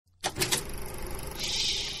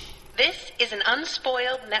is an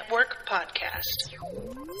Unspoiled Network podcast.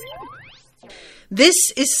 This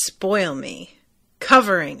is Spoil Me,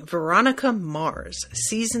 covering Veronica Mars,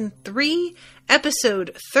 Season 3,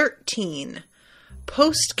 Episode 13,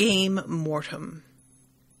 Postgame Mortem.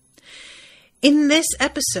 In this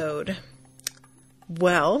episode,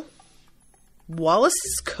 well,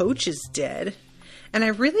 Wallace's coach is dead, and I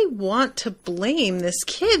really want to blame this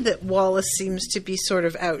kid that Wallace seems to be sort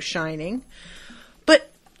of outshining, but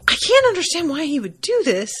I can't understand why he would do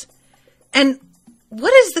this, and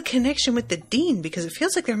what is the connection with the dean, because it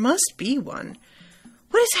feels like there must be one.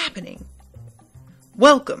 What is happening?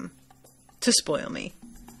 Welcome to Spoil Me.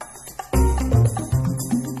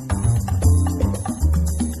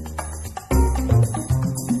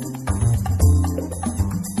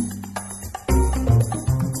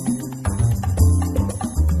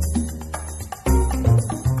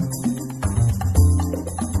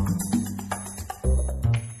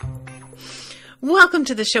 Welcome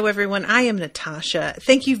to the show, everyone. I am Natasha.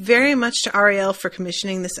 Thank you very much to Arielle for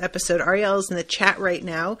commissioning this episode. Arielle is in the chat right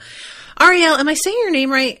now. Arielle, am I saying your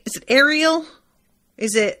name right? Is it Arielle?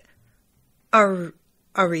 Is it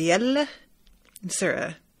Arielle? Is there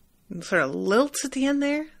a sort of lilt at the end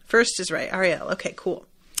there? First is right. Arielle. Okay, cool.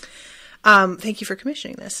 Thank you for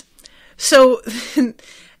commissioning this. So,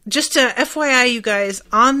 just FYI, you guys,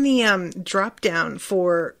 on the drop down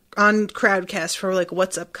on Crowdcast for like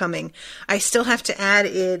what's upcoming, I still have to add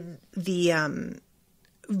in the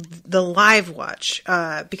live watch,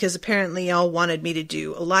 because apparently y'all wanted me to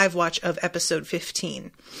do a live watch of episode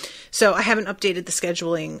 15. So I haven't updated the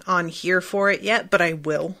scheduling on here for it yet, but I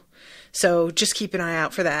will. So just keep an eye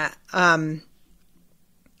out for that.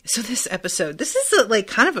 So this episode, this is like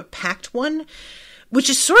kind of a packed one, which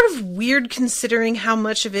is sort of weird considering how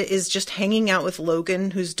much of it is just hanging out with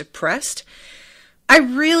Logan, who's depressed. I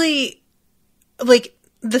really, like,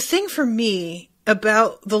 the thing for me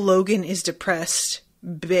about the Logan is depressed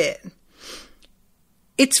bit,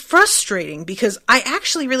 it's frustrating because I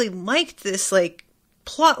actually really liked this, like,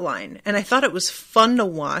 plot line, and I thought it was fun to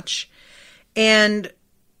watch, and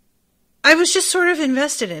I was just sort of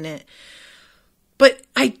invested in it. But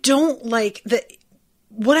I don't like that.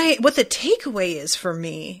 What the takeaway is for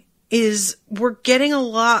me is we're getting a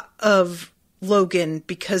lot of Logan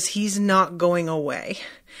because he's not going away.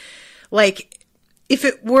 Like, if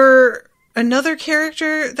it were another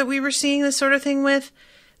character that we were seeing this sort of thing with,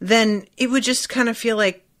 then it would just kind of feel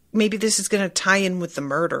like maybe this is going to tie in with the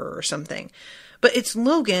murder or something. But it's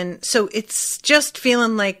Logan, so it's just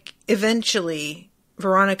feeling like eventually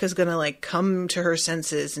Veronica's going to like come to her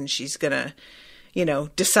senses and she's going to,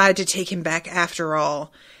 decide to take him back after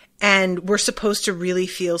all. And we're supposed to really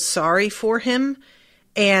feel sorry for him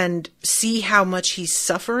and see how much he's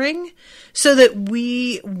suffering so that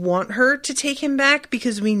we want her to take him back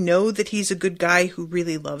because we know that he's a good guy who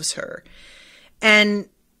really loves her. And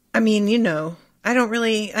I mean, I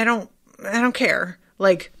don't care.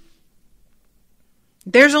 Like,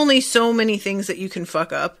 there's only so many things that you can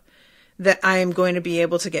fuck up that I am going to be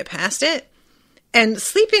able to get past it. And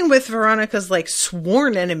sleeping with Veronica's like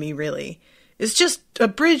sworn enemy really is just a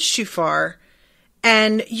bridge too far.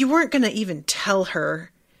 And you weren't going to even tell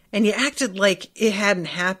her. And you acted like it hadn't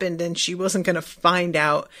happened and she wasn't going to find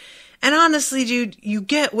out. And honestly, dude, you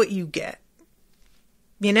get what you get.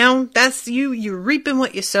 That's you're reaping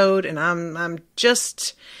what you sowed. And I'm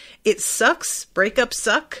just, it sucks. Breakups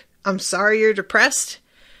suck. I'm sorry you're depressed.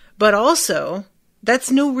 But also,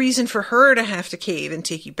 that's no reason for her to have to cave and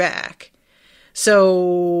take you back.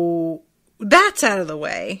 So that's out of the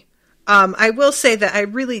way. I will say that I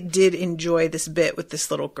really did enjoy this bit with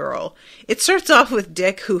this little girl. It starts off with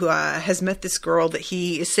Dick, who has met this girl that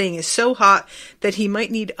he is saying is so hot that he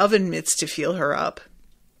might need oven mitts to feel her up.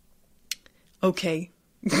 Okay.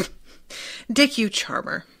 Dick, you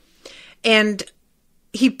charmer. And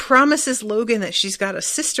he promises Logan that she's got a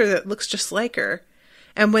sister that looks just like her.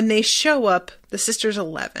 And when they show up, the sister's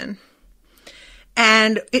 11.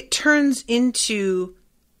 And it turns into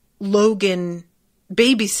Logan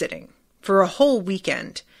babysitting for a whole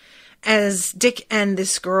weekend as Dick and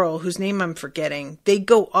this girl, whose name I'm forgetting, they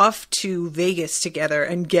go off to Vegas together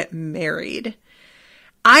and get married.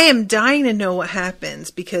 I am dying to know what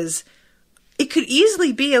happens because it could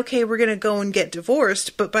easily be, okay, we're going to go and get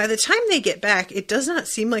divorced, but by the time they get back, it does not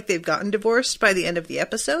seem like they've gotten divorced by the end of the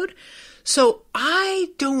episode. So I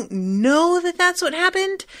don't know that that's what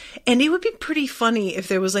happened, and it would be pretty funny if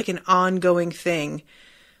there was like an ongoing thing.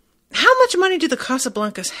 How much money do the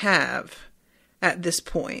Casablancas have at this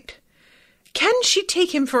point? Can she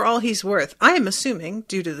take him for all he's worth? I am assuming,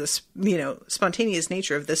 due to this, spontaneous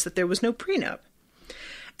nature of this, that there was no prenup.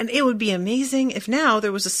 And it would be amazing if now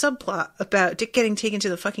there was a subplot about Dick getting taken to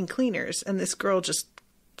the fucking cleaners and this girl just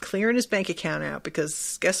clearing his bank account out,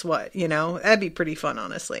 because guess what? That'd be pretty fun,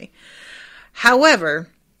 honestly. However,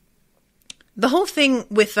 the whole thing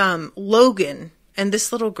with Logan and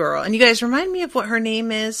this little girl, and you guys remind me of what her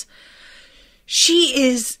name is. She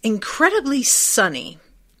is incredibly sunny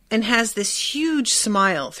and has this huge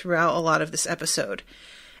smile throughout a lot of this episode.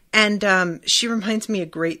 And she reminds me a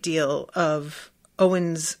great deal of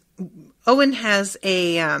Owen's. Owen has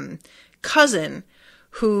a cousin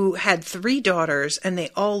who had 3 daughters, and they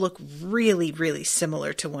all look really, really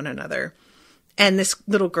similar to one another. And this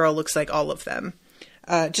little girl looks like all of them.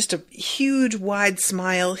 Just a huge, wide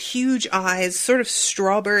smile, huge eyes, sort of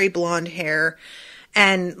strawberry blonde hair,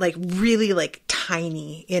 and really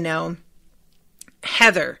tiny,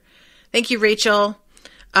 Heather. Thank you, Rachel.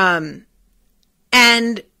 And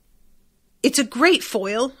it's a great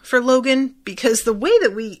foil for Logan, because the way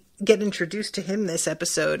that we get introduced to him this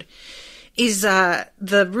episode is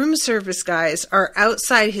the room service guys are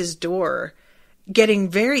outside his door getting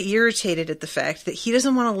very irritated at the fact that he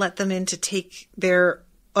doesn't want to let them in to take their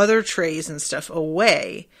other trays and stuff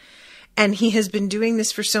away. And he has been doing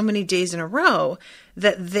this for so many days in a row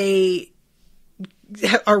that they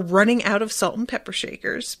are running out of salt and pepper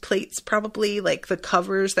shakers, plates, probably, the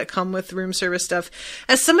covers that come with room service stuff.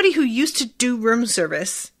 As somebody who used to do room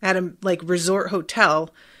service at a resort hotel,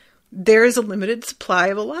 there is a limited supply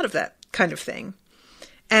of a lot of that kind of thing.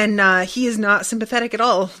 And he is not sympathetic at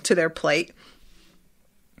all to their plight.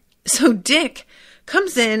 So Dick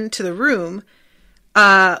comes into the room,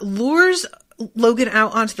 lures Logan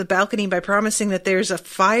out onto the balcony by promising that there's a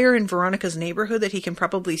fire in Veronica's neighborhood that he can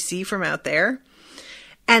probably see from out there,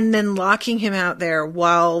 and then locking him out there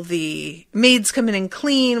while the maids come in and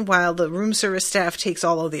clean, while the room service staff takes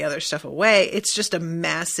all of the other stuff away. It's just a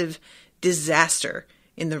massive disaster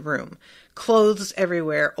in the room. Clothes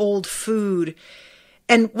everywhere, old food.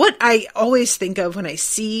 And what I always think of when I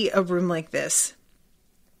see a room like this,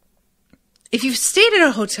 if you've stayed in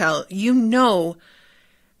a hotel,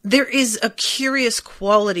 there is a curious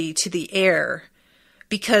quality to the air,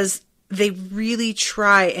 because they really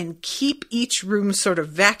try and keep each room sort of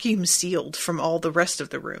vacuum sealed from all the rest of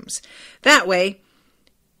the rooms. That way,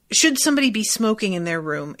 should somebody be smoking in their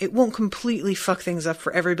room, it won't completely fuck things up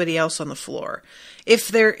for everybody else on the floor. If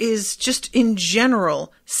there is just in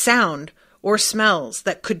general sound or smells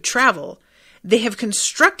that could travel, they have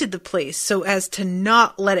constructed the place so as to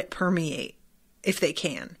not let it permeate if they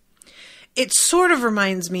can. It sort of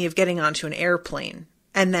reminds me of getting onto an airplane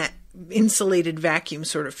and that insulated vacuum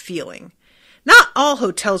sort of feeling. Not all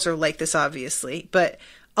hotels are like this, obviously, but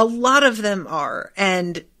a lot of them are.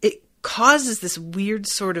 And it causes this weird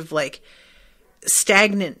sort of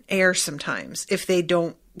stagnant air sometimes if they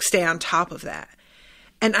don't stay on top of that.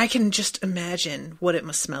 And I can just imagine what it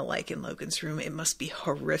must smell like in Logan's room. It must be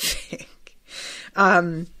horrific.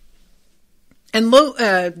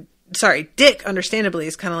 Dick, understandably,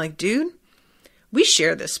 is kind of like, dude, we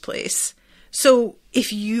share this place. So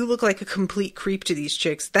if you look like a complete creep to these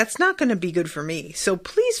chicks, that's not going to be good for me. So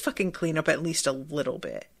please fucking clean up at least a little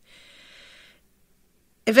bit.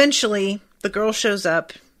 Eventually, the girl shows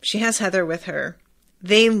up. She has Heather with her.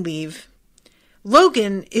 They leave.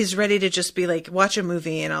 Logan is ready to just be like, watch a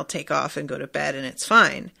movie and I'll take off and go to bed and it's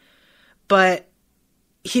fine. But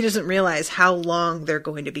he doesn't realize how long they're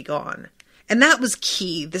going to be gone. And that was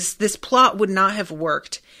key. This plot would not have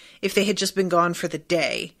worked if they had just been gone for the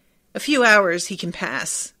day. A few hours he can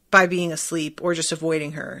pass by being asleep or just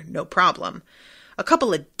avoiding her, no problem. A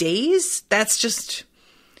couple of days, that's just,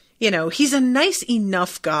 he's a nice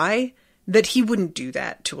enough guy that he wouldn't do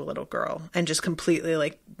that to a little girl and just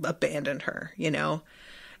completely abandon her,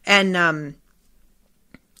 And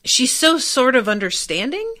she's so sort of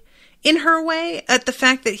understanding in her way at the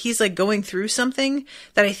fact that he's going through something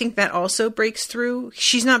that I think that also breaks through.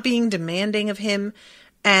 She's not being demanding of him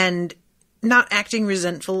and not acting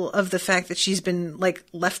resentful of the fact that she's been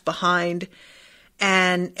left behind.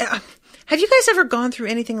 And have you guys ever gone through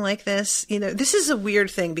anything like this? This is a weird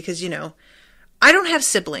thing because, I don't have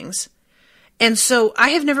siblings. And so I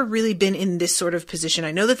have never really been in this sort of position.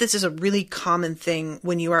 I know that this is a really common thing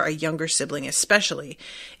when you are a younger sibling, especially,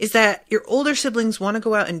 is that your older siblings want to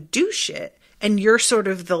go out and do shit. And you're sort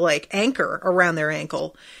of the anchor around their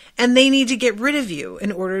ankle. And they need to get rid of you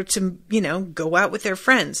in order to, go out with their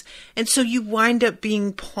friends. And so you wind up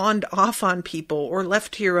being pawned off on people or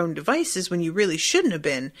left to your own devices when you really shouldn't have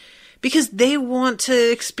been, because they want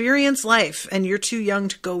to experience life and you're too young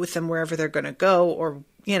to go with them wherever they're going to go, or,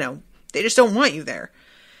 they just don't want you there.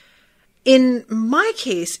 In my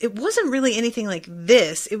case, it wasn't really anything like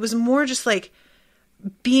this. It was more just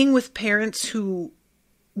being with parents who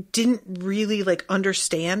didn't really like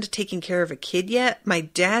understand taking care of a kid yet. My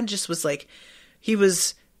dad just was like, he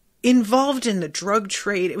was involved in the drug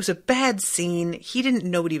trade. It was a bad scene. He didn't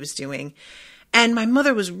know what he was doing. And my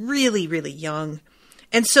mother was really, really young.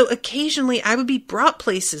 And so occasionally I would be brought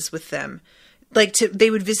places with them. Like they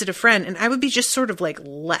would visit a friend and I would be just sort of like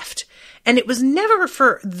left. And it was never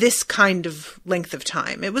for this kind of length of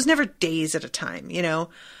time. It was never days at a time, you know,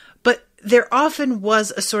 but there often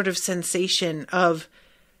was a sort of sensation of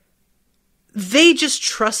they just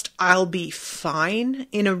trust I'll be fine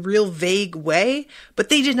in a real vague way, but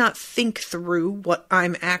they did not think through what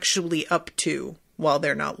I'm actually up to while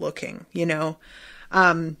they're not looking, you know?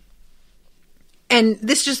 And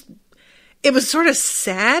this just, it was sort of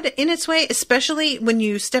sad in its way, especially when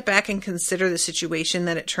you step back and consider the situation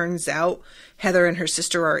that it turns out Heather and her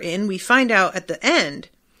sister are in. We find out at the end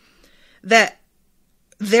that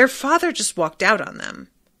their father just walked out on them.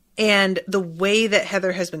 And the way that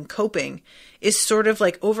Heather has been coping is sort of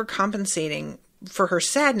like overcompensating for her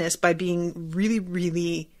sadness by being really,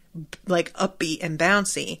 really like upbeat and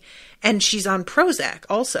bouncy. And she's on Prozac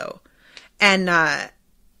also. And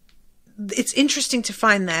it's interesting to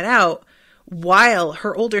find that out while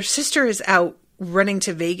her older sister is out running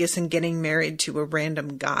to Vegas and getting married to a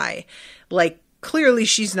random guy. Like, clearly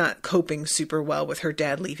she's not coping super well with her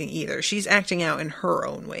dad leaving either. She's acting out in her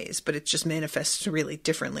own ways, but it just manifests really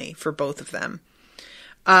differently for both of them.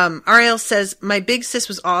 Arielle says, my big sis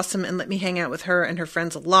was awesome and let me hang out with her and her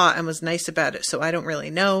friends a lot and was nice about it, so I don't really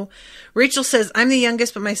know. Rachel says, I'm the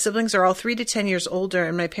youngest, but my siblings are all 3 to 10 years older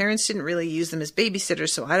and my parents didn't really use them as babysitters,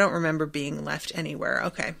 so I don't remember being left anywhere.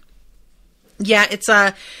 Okay. Yeah, it's,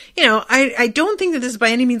 you know, I don't think that this is by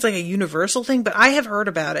any means like a universal thing, but I have heard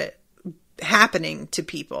about it happening to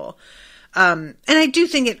people. And I do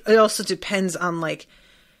think it also depends on like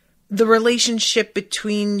the relationship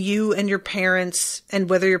between you and your parents and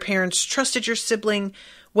whether your parents trusted your sibling,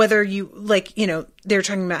 whether you like, you know, they're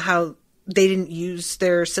talking about how they didn't use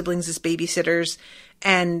their siblings as babysitters.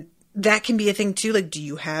 And that can be a thing too. Like, do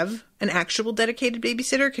you have an actual dedicated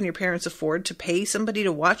babysitter? Can your parents afford to pay somebody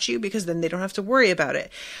to watch you? Because then they don't have to worry about it.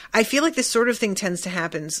 I feel like this sort of thing tends to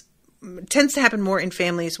happen more in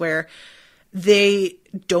families where they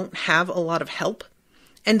don't have a lot of help.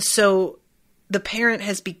 And so the parent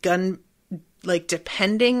has begun like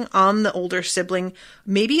depending on the older sibling,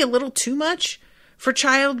 maybe a little too much for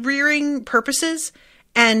child rearing purposes.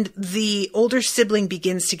 And the older sibling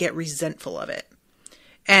begins to get resentful of it.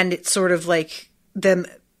 And it's sort of like them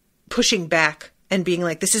pushing back and being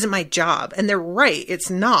like, this isn't my job. And they're right. It's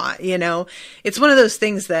not, you know, it's one of those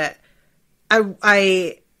things that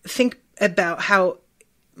I think about how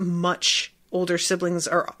much older siblings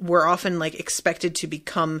were often like expected to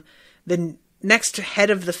become the next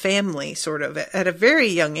head of the family sort of at a very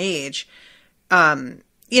young age.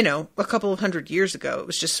 You know, a couple of 100 years ago, it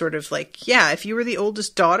was just sort of like, yeah, if you were the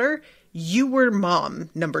oldest daughter, you were mom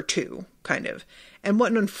number 2 kind of. And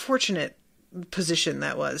what an unfortunate position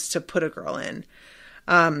that was to put a girl in.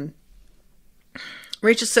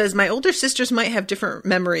 Rachel says, my older sisters might have different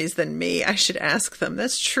memories than me. I should ask them.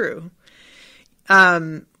 That's true.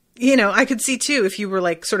 You know, I could see too, if you were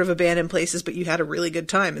like sort of abandoned places, but you had a really good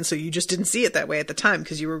time. And so you just didn't see it that way at the time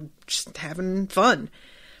because you were just having fun.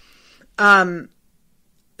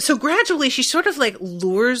 So gradually she sort of like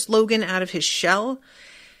lures Logan out of his shell.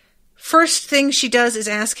 First thing she does is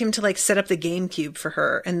ask him to like set up the GameCube for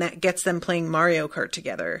her. And that gets them playing Mario Kart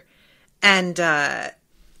together. And,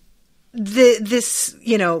 this,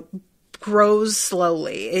 you know, grows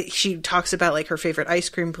slowly. She talks about like her favorite ice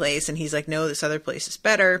cream place and he's like, no, this other place is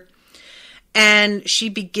better. And she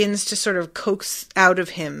begins to sort of coax out of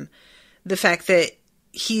him the fact that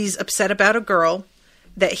he's upset about a girl,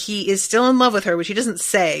 that he is still in love with her, which he doesn't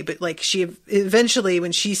say, but like she eventually,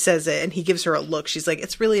 when she says it and he gives her a look, she's like,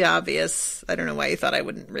 it's really obvious. I don't know why you thought I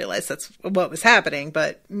wouldn't realize that's what was happening,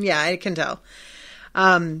 but yeah, I can tell.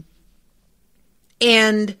 And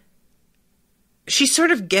she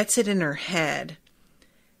sort of gets it in her head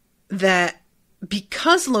that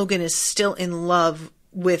because Logan is still in love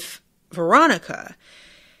with Veronica,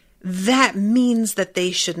 that means that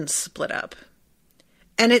they shouldn't split up.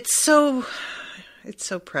 And it's so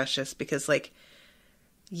precious because like,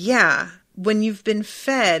 yeah, when you've been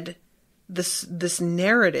fed this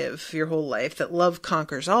narrative your whole life that love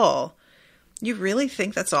conquers all, you really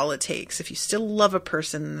think that's all it takes. If you still love a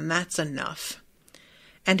person, then that's enough.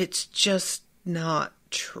 And it's just not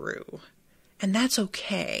true. And that's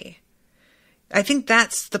okay. I think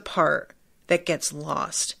that's the part that gets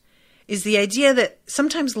lost, is the idea that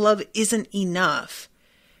sometimes love isn't enough.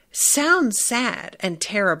 Sounds sad and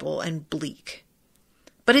terrible and bleak.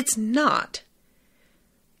 But it's not.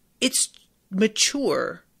 It's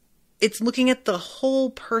mature. It's looking at the whole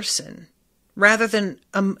person rather than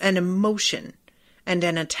an emotion and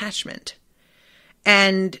an attachment.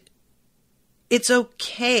 And it's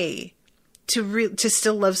okay to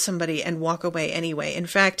still love somebody and walk away anyway. In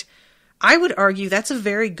fact, I would argue that's a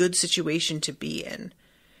very good situation to be in.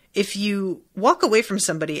 If you walk away from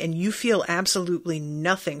somebody and you feel absolutely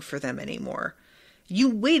nothing for them anymore, you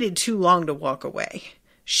waited too long to walk away.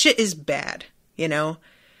 Shit is bad, you know?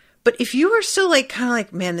 But if you are still like, kind of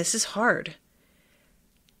like, man, this is hard.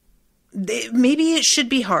 Maybe it should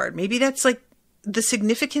be hard. Maybe that's like the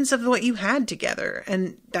significance of what you had together.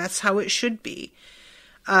 And that's how it should be.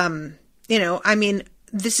 You know, I mean,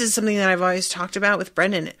 this is something that I've always talked about with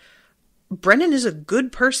Brendan. Brendan is a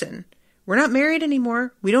good person. We're not married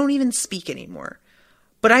anymore. We don't even speak anymore.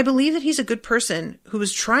 But I believe that he's a good person who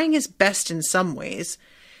was trying his best in some ways.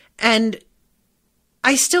 And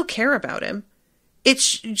I still care about him.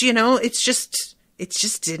 It's, you know, it just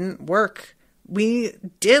didn't work. We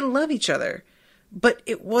did love each other, but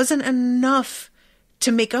it wasn't enough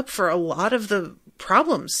to make up for a lot of the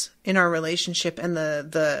problems in our relationship and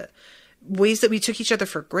the ways that we took each other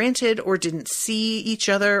for granted or didn't see each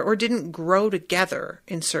other or didn't grow together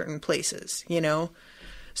in certain places, you know?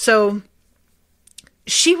 So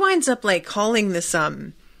she winds up like calling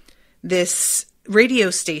this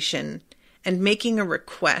radio station and making a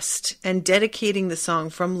request and dedicating the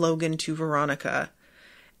song from Logan to Veronica.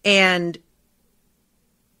 And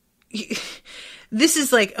this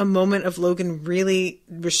is like a moment of Logan really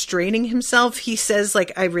restraining himself. He says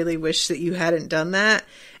like, I really wish that you hadn't done that.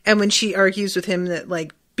 And when she argues with him that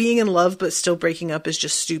like being in love but still breaking up is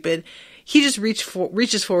just stupid, he just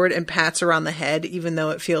reaches forward and pats her on the head, even though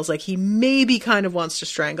it feels like he maybe kind of wants to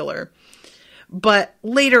strangle her. But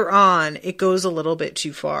later on, it goes a little bit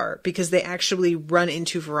too far because they actually run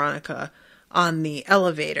into Veronica on the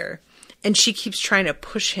elevator. And she keeps trying to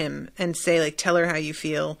push him and say, like, tell her how you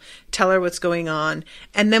feel. Tell her what's going on.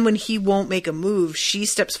 And then when he won't make a move, she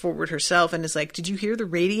steps forward herself and is like, did you hear the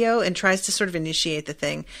radio? And tries to sort of initiate the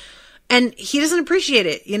thing. And he doesn't appreciate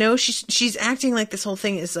it. You know, she's acting like this whole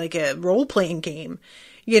thing is like a role-playing game.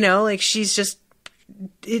 You know, like she's just,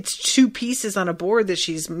 it's two pieces on a board that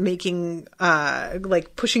she's making,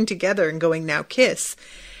 like pushing together and going, now kiss.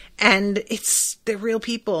 And they're real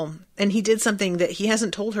people. And he did something that he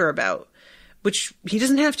hasn't told her about, which he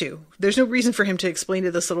doesn't have to. There's no reason for him to explain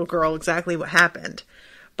to this little girl exactly what happened.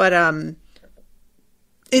 But,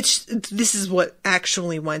 this is what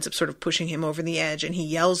actually winds up sort of pushing him over the edge. And he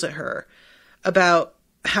yells at her about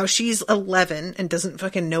how she's 11 and doesn't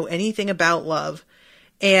fucking know anything about love.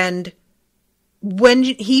 And when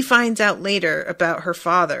he finds out later about her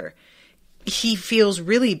father, he feels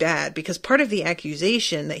really bad because part of the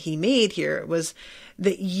accusation that he made here was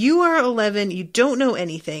that you are 11, you don't know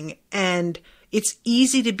anything, and it's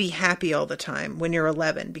easy to be happy all the time when you're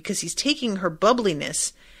 11 because he's taking her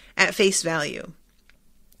bubbliness at face value.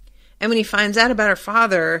 And when he finds out about her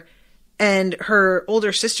father and her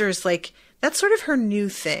older sister is like, that's sort of her new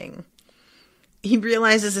thing. He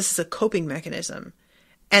realizes this is a coping mechanism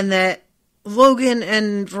and that Logan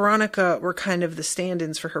and Veronica were kind of the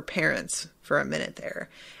stand-ins for her parents for a minute there.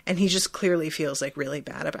 And he just clearly feels like really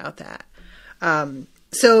bad about that.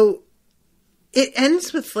 So it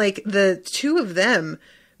ends with like the two of them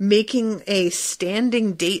making a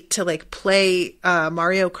standing date to like play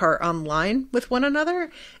Mario Kart online with one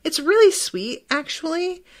another. It's really sweet,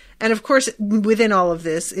 actually. And of course, within all of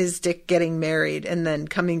this is Dick getting married and then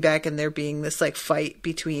coming back and there being this like fight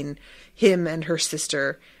between him and her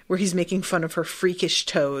sister where he's making fun of her freakish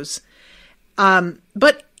toes.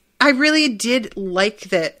 But I really did like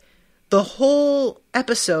that the whole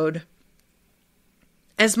episode,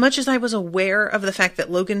 as much as I was aware of the fact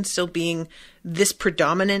that Logan still being this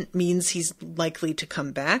predominant means he's likely to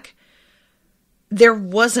come back, there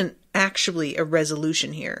wasn't actually a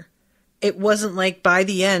resolution here. It wasn't like by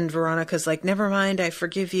the end, Veronica's like, never mind, I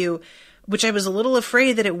forgive you, which I was a little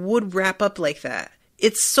afraid that it would wrap up like that.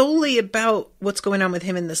 It's solely about what's going on with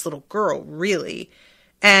him and this little girl, really.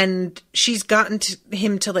 And she's gotten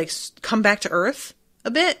him to like come back to earth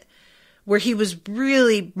a bit, where he was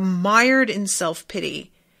really mired in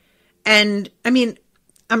self-pity. And I mean,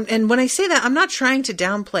 and when I say that, I'm not trying to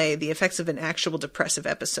downplay the effects of an actual depressive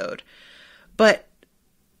episode. But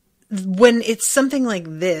when it's something like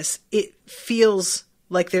this, it feels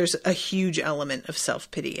like there's a huge element of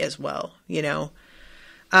self-pity as well, you know?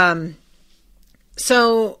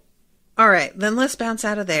 So, all right, then let's bounce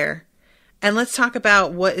out of there and let's talk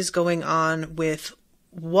about what is going on with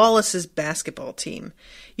Wallace's basketball team.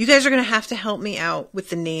 You guys are going to have to help me out with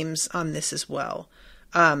the names on this as well.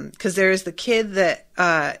 Because there's the kid that,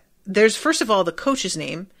 there's first of all the coach's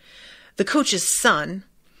name, the coach's son,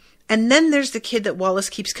 and then there's the kid that Wallace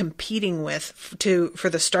keeps competing with for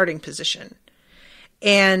the starting position.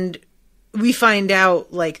 And we find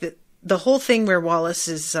out like that the whole thing where Wallace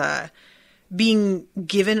is being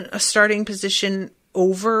given a starting position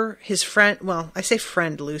over his friend. Well, I say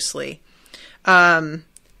friend loosely.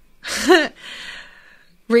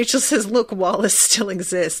 Rachel says, look, Wallace still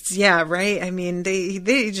exists. Yeah, right? I mean,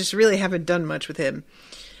 they just really haven't done much with him.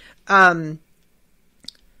 But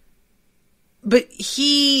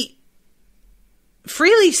he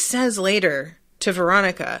freely says later to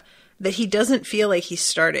Veronica that he doesn't feel like he's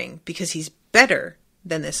starting because he's better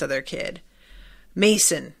than this other kid.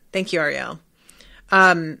 Mason. Thank you, Arielle.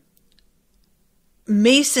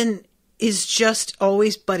 Mason is just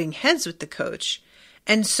always butting heads with the coach.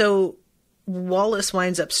 And so Wallace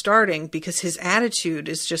winds up starting because his attitude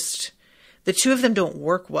is just, the two of them don't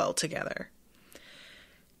work well together.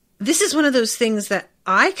 This is one of those things that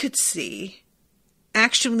I could see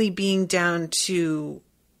actually being down to,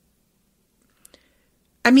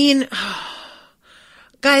 I mean,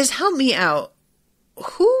 guys, help me out.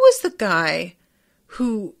 Who was the guy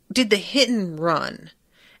who did the hit and run?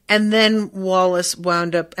 And then Wallace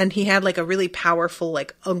wound up, and he had like a really powerful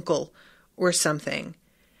like uncle or something.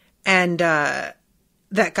 And that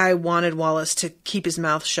guy wanted Wallace to keep his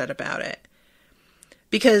mouth shut about it.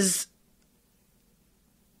 Because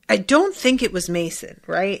I don't think it was Mason,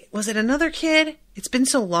 right? Was it another kid? It's been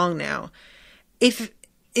so long now. If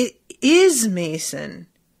it is Mason,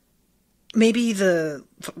 maybe the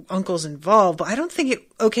uncle's involved, but I don't think it...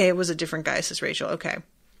 Okay, it was a different guy, says Rachel. Okay.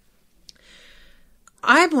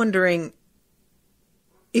 I'm wondering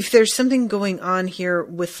if there's something going on here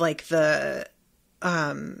with like the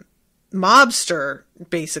mobster,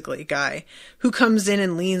 basically, guy who comes in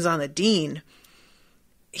and leans on the dean.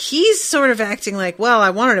 He's sort of acting like, well, I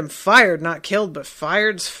wanted him fired, not killed, but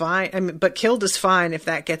fired's fine. I mean, but killed is fine if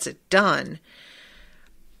that gets it done.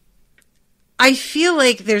 I feel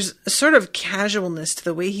like there's a sort of casualness to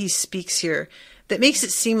the way he speaks here that makes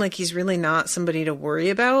it seem like he's really not somebody to worry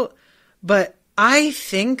about. But I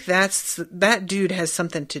think that dude has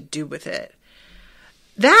something to do with it.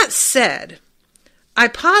 That said, I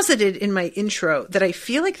posited in my intro that I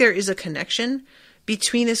feel like there is a connection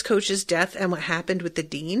between this coach's death and what happened with the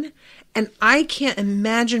dean. And I can't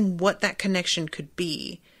imagine what that connection could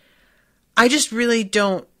be. I just really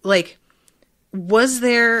don't, like, was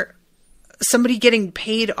there somebody getting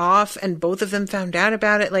paid off and both of them found out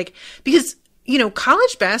about it? Like, because, you know,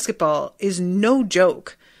 college basketball is no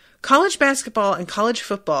joke. College basketball and college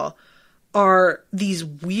football are these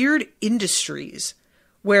weird industries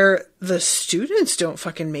where the students don't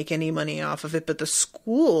fucking make any money off of it, but the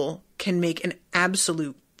school can make an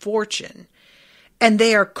absolute fortune. And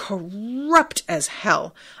they are corrupt as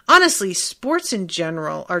hell. Honestly, sports in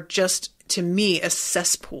general are just, to me, a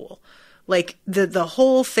cesspool. Like, the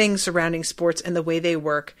whole thing surrounding sports and the way they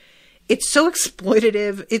work, it's so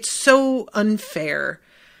exploitative. It's so unfair.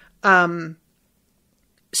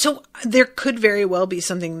 So there could very well be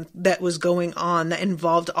something that was going on that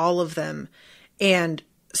involved all of them. And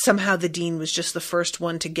somehow the dean was just the first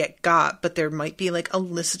one to get got. But there might be like a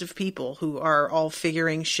list of people who are all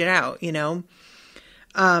figuring shit out, you know?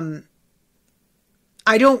 I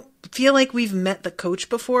don't feel like we've met the coach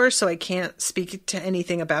before, so I can't speak to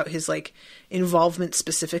anything about his like involvement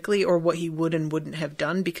specifically or what he would and wouldn't have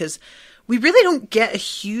done, because we really don't get a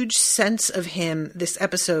huge sense of him this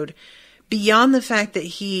episode beyond the fact that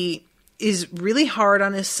he is really hard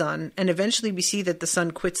on his son, and eventually we see that the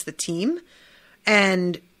son quits the team,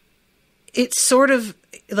 and it's sort of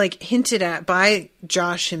like hinted at by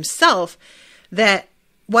Josh himself that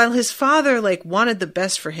while his father like wanted the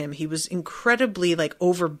best for him, he was incredibly like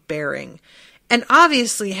overbearing, and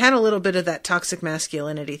obviously had a little bit of that toxic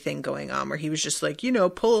masculinity thing going on where he was just like, you know,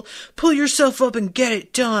 pull yourself up and get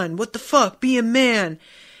it done. What the fuck? Be a man.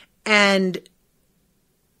 And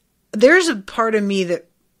there's a part of me that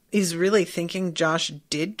is really thinking Josh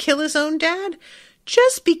did kill his own dad,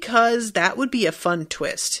 just because that would be a fun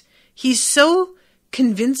twist. He's so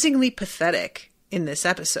convincingly pathetic in this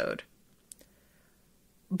episode.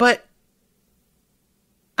 But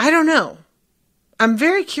I don't know. I'm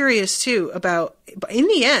very curious too about, in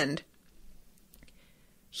the end,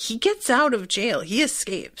 he gets out of jail. He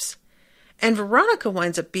escapes. And Veronica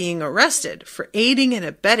winds up being arrested for aiding and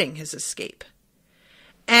abetting his escape.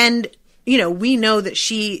 And, you know, we know that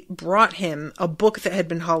she brought him a book that had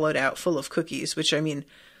been hollowed out full of cookies, which, I mean,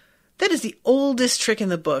 that is the oldest trick in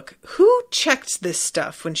the book. Who checked this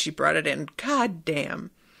stuff when she brought it in? God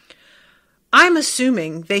damn. I'm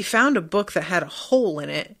assuming they found a book that had a hole in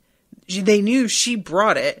it. They knew she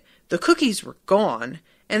brought it. The cookies were gone.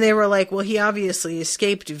 And they were like, well, he obviously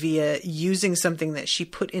escaped via using something that she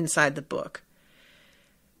put inside the book.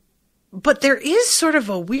 But there is sort of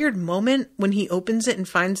a weird moment when he opens it and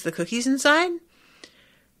finds the cookies inside.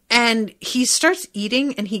 And he starts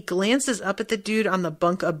eating and he glances up at the dude on the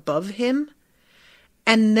bunk above him.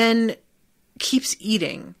 And then keeps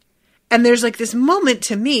eating. And there's like this moment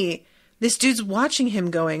to me, this dude's watching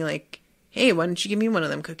him going like, hey, why don't you give me one of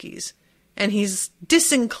them cookies? And he's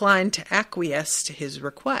disinclined to acquiesce to his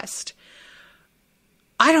request.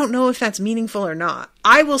 I don't know if that's meaningful or not.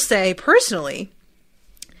 I will say personally,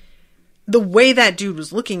 the way that dude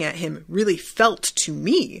was looking at him really felt to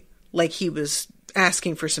me like he was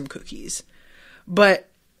asking for some cookies.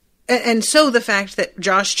 And so the fact that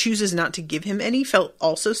Josh chooses not to give him any felt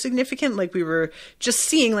also significant. Like we were just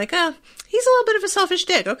seeing like, he's a little bit of a selfish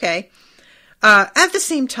dick. Okay. At the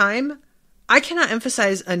same time, I cannot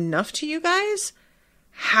emphasize enough to you guys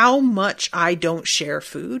how much I don't share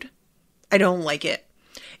food. I don't like it.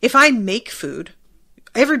 If I make food,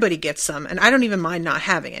 everybody gets some, and I don't even mind not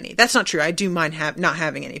having any. That's not true. I do mind not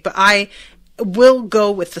having any, but I will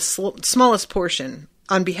go with the smallest portion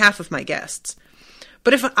on behalf of my guests.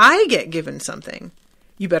 But if I get given something,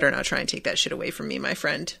 you better not try and take that shit away from me, my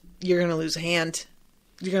friend. You're going to lose a hand.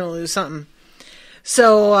 You're going to lose something.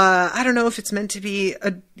 So, I don't know if it's meant to be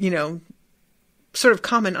sort of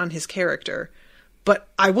comment on his character, but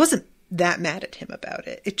I wasn't that mad at him about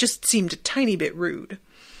it. It just seemed a tiny bit rude.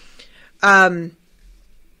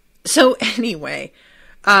 So anyway,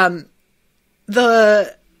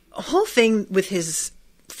 the whole thing with his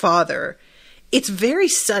father, it's very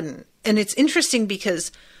sudden. And it's interesting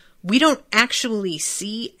because we don't actually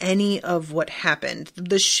see any of what happened.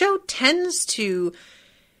 The show tends to,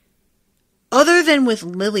 other than with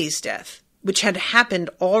Lily's death, which had happened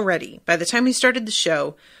already, by the time we started the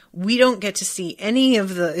show, we don't get to see any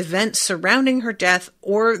of the events surrounding her death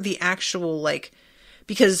or the actual,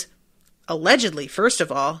 because allegedly, first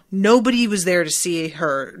of all, nobody was there to see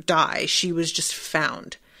her die. She was just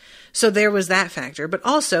found. So there was that factor. But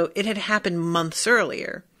also, it had happened months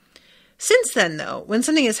earlier. Since then, though, when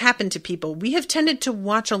something has happened to people, we have tended to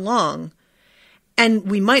watch along, and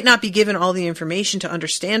we might not be given all the information to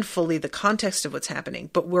understand fully the context of what's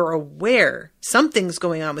happening, but we're aware something's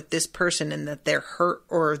going on with this person and that they're hurt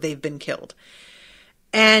or they've been killed.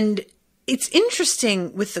 And it's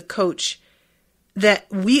interesting with the coach that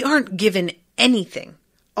we aren't given anything.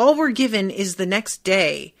 All we're given is the next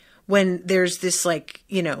day when there's this,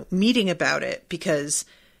 meeting about it because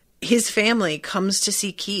his family comes to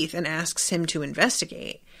see Keith and asks him to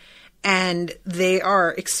investigate. And they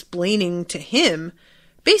are explaining to him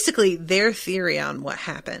basically their theory on what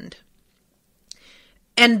happened.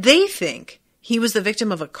 And they think he was the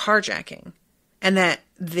victim of a carjacking and that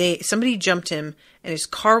somebody jumped him and his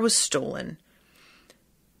car was stolen.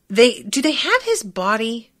 Do they have his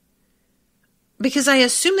body? Because I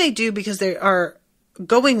assume they do, because they are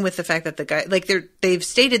going with the fact that the guy, they've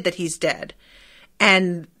stated that he's dead.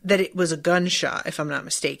 And that it was a gunshot, if I'm not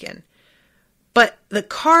mistaken. But the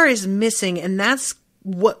car is missing, and that's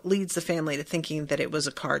what leads the family to thinking that it was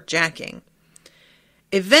a carjacking.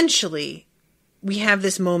 Eventually, we have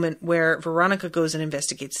this moment where Veronica goes and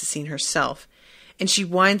investigates the scene herself, and she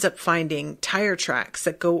winds up finding tire tracks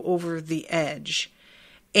that go over the edge.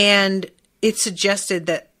 And it's suggested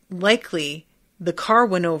that likely the car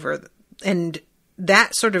went over, and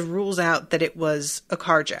that sort of rules out that it was a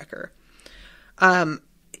carjacker.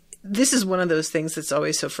 This is one of those things that's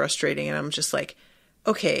always so frustrating, and I'm just like,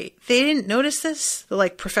 okay, they didn't notice this? The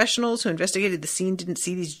professionals who investigated the scene didn't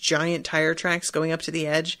see these giant tire tracks going up to the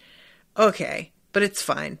edge? Okay, but it's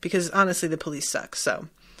fine, because honestly, the police suck, so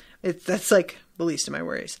that's the least of my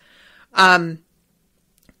worries.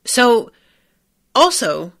 So,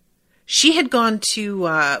 also, she had gone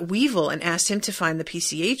to Weevil and asked him to find the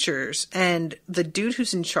PCHers, and the dude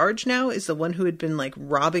who's in charge now is the one who had been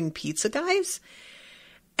robbing pizza guys.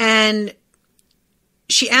 And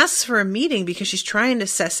she asks for a meeting because she's trying to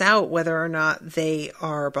suss out whether or not they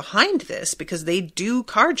are behind this, because they do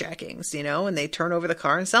carjackings, and they turn over the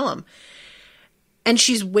car and sell them. And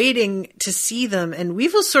she's waiting to see them, and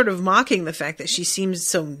Weevil's sort of mocking the fact that she seems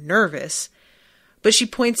so nervous. But she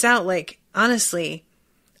points out, honestly,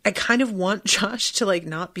 I kind of want Josh to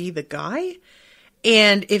not be the guy.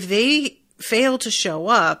 And if they fail to show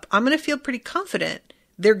up, I'm going to feel pretty confident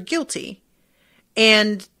they're guilty.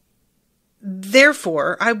 And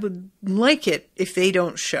therefore, I would like it if they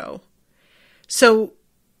don't show. So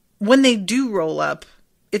when they do roll up,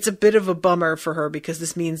 it's a bit of a bummer for her, because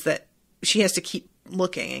this means that she has to keep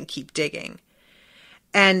looking and keep digging.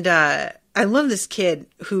 And I love this kid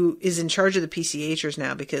who is in charge of the PCHers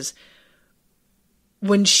now, because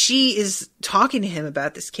when she is talking to him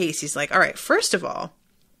about this case, he's like, all right, first of all,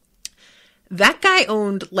 that guy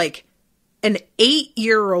owned like an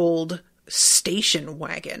 8-year-old station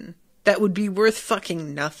wagon that would be worth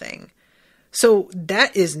fucking nothing. So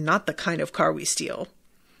that is not the kind of car we steal.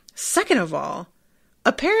 Second of all,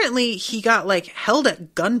 apparently he got like held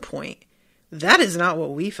at gunpoint. That is not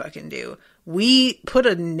what we fucking do. We put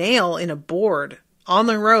a nail in a board on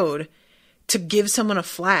the road to give someone a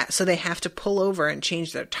flat, so they have to pull over and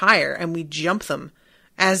change their tire, and we jump them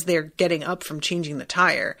as they're getting up from changing the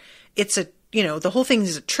tire. It's a, the whole thing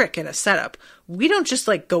is a trick and a setup. We don't just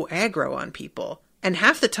like go aggro on people. And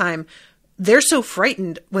half the time they're so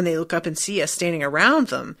frightened when they look up and see us standing around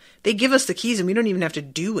them, they give us the keys and we don't even have to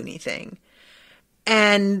do anything.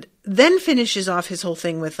 And then finishes off his whole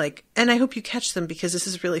thing with like, and I hope you catch them because this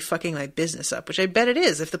is really fucking my business up, which I bet it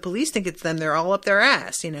is. If the police think it's them, they're all up their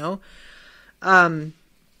ass,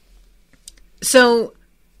 So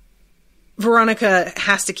Veronica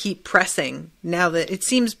has to keep pressing now that it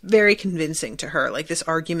seems very convincing to her. Like this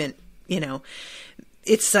argument,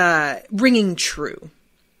 it's ringing true.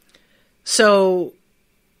 So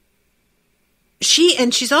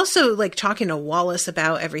she's also like talking to Wallace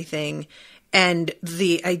about everything. And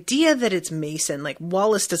the idea that it's Mason, like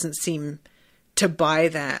Wallace doesn't seem to buy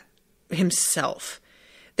that himself.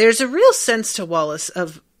 There's a real sense to Wallace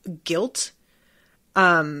of guilt,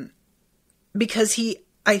 because he,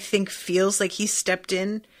 I think, feels like he stepped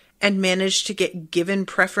in and managed to get given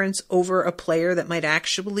preference over a player that might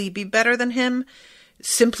actually be better than him,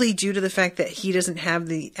 simply due to the fact that he doesn't have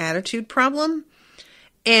the attitude problem.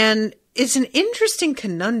 And it's an interesting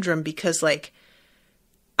conundrum because, like,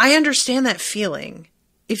 I understand that feeling.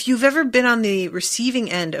 If you've ever been on the receiving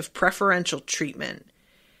end of preferential treatment,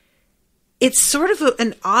 it's sort of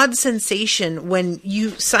an odd sensation when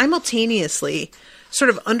you simultaneously sort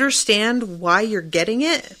of understand why you're getting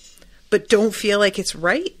it, but don't feel like it's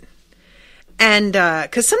right. And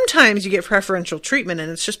because sometimes you get preferential treatment and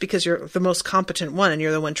it's just because you're the most competent one and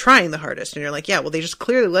you're the one trying the hardest. And you're like, yeah, well, they just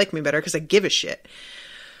clearly like me better because I give a shit.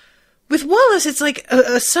 With Wallace, it's like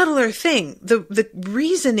a subtler thing. The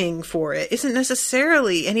reasoning for it isn't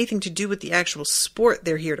necessarily anything to do with the actual sport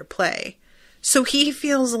they're here to play. So he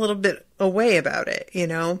feels a little bit away about it,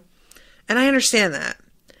 And I understand that.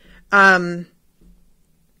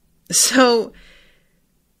 So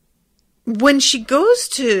when she goes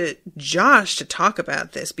to Josh to talk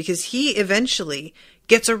about this, because he eventually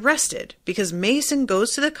gets arrested because Mason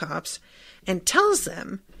goes to the cops and tells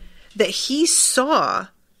them that he saw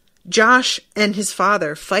Josh and his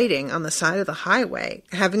father fighting on the side of the highway,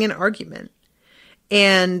 having an argument.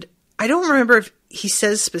 And I don't remember if he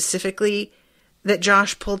says specifically that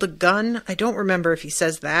Josh pulled a gun. I don't remember if he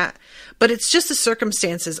says that. But it's just the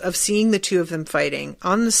circumstances of seeing the two of them fighting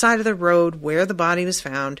on the side of the road where the body was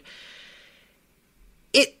found.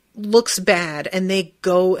 It looks bad, and they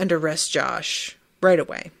go and arrest Josh right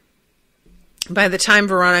away. By the time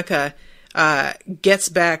Veronica gets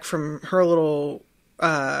back from her little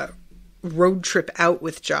road trip out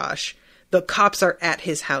with Josh, the cops are at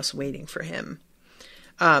his house waiting for him.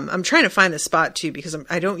 I'm trying to find the spot too, because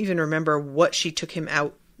I don't even remember what she took him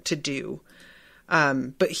out to do.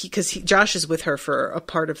 But Josh is with her for a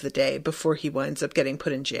part of the day before he winds up getting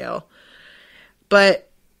put in jail. But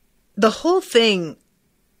the whole thing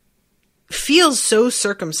feels so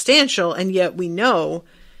circumstantial, and yet we know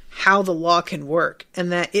how the law can work,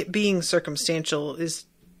 and that it being circumstantial is,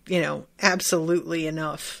 absolutely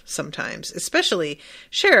enough sometimes. Especially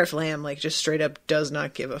Sheriff Lamb, like, just straight up does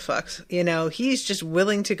not give a fuck. He's just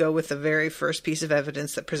willing to go with the very first piece of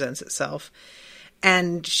evidence that presents itself.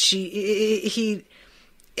 And he's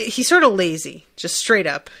sort of lazy, just straight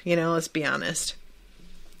up, let's be honest.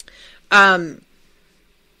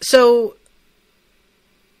 So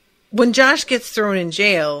when Josh gets thrown in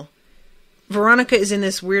jail, Veronica is in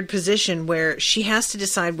this weird position where she has to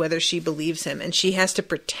decide whether she believes him, and she has to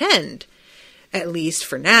pretend, at least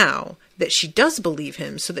for now, that she does believe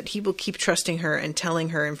him so that he will keep trusting her and telling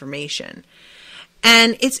her information.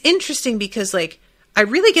 And it's interesting because, like, I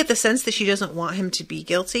really get the sense that she doesn't want him to be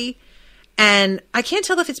guilty, and I can't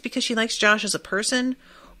tell if it's because she likes Josh as a person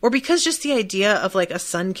or because just the idea of, like, a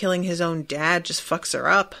son killing his own dad just fucks her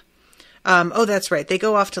up. Oh, that's right. They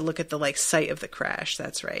go off to look at the, like, site of the crash.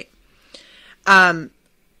 That's right. And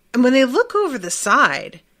when they look over the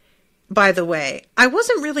side, by the way, I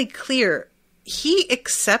wasn't really clear. He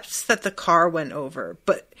accepts that the car went over,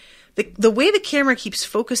 but the way the camera keeps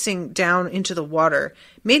focusing down into the water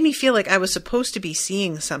made me feel like I was supposed to be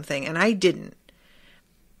seeing something, and I didn't.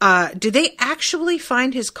 Do they actually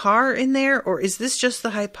find his car in there, or is this just the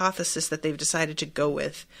hypothesis that they've decided to go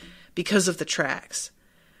with because of the tracks?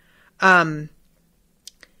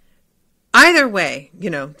 Either way,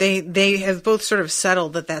 they have both sort of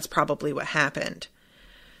settled that that's probably what happened.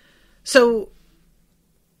 So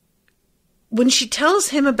when she tells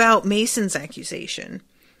him about Mason's accusation,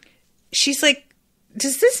 she's like,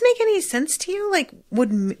 does this make any sense to you? Like,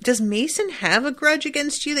 does Mason have a grudge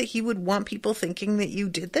against you that he would want people thinking that you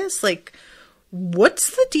did this? Like,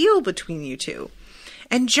 what's the deal between you two?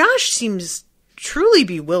 And Josh seems truly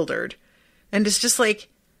bewildered and is just like,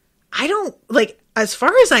 as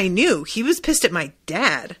far as I knew, he was pissed at my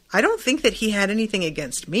dad. I don't think that he had anything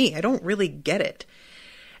against me. I don't really get it.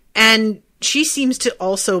 And she seems to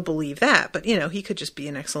also believe that, but he could just be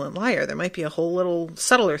an excellent liar. There might be a whole little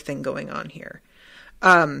subtler thing going on here.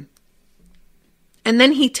 And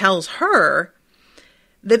then he tells her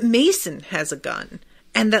that Mason has a gun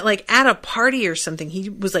and that like at a party or something, he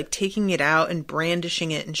was like taking it out and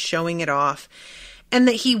brandishing it and showing it off. And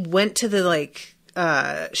that he went to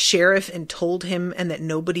the sheriff and told him and that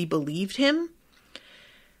nobody believed him.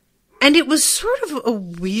 And it was sort of a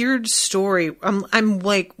weird story. I'm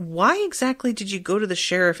like, why exactly did you go to the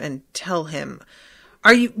sheriff and tell him?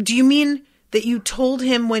 Do you mean that you told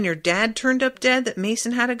him when your dad turned up dead that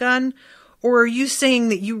Mason had a gun? Or are you saying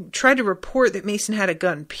that you tried to report that Mason had a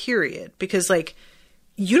gun, period? Because, like,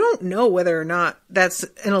 you don't know whether or not that's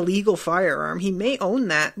an illegal firearm. He may own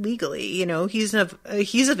that legally. He's of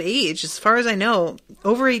age. As far as I know,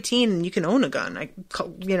 over 18, you can own a gun.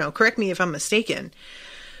 Correct me if I'm mistaken.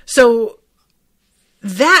 So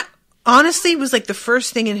that honestly was like the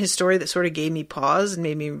first thing in his story that sort of gave me pause and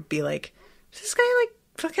made me be like, is this guy like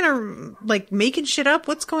fucking like making shit up?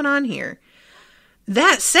 What's going on here?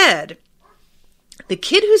 That said, the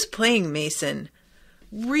kid who's playing Mason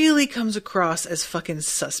really comes across as fucking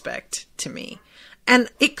suspect to me. And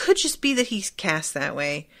it could just be that he's cast that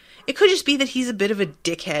way. It could just be that he's a bit of a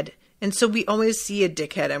dickhead. And so we always see a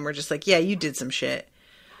dickhead and we're just like, yeah, you did some shit.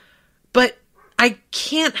 But I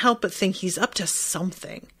can't help but think he's up to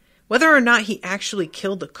something. Whether or not he actually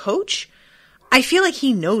killed the coach, I feel like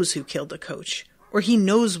he knows who killed the coach. Or he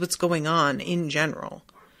knows what's going on in general.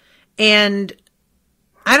 And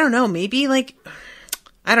I don't know, maybe like,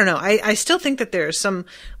 I don't know. I still think that there's some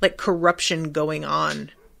like corruption going on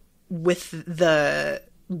with the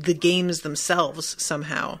games themselves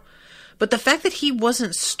somehow. But the fact that he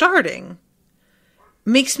wasn't starting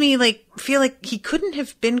makes me like feel like he couldn't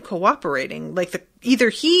have been cooperating. Like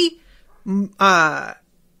either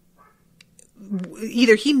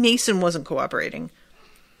Mason wasn't cooperating,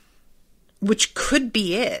 which could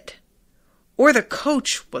be it, or the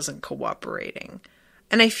coach wasn't cooperating.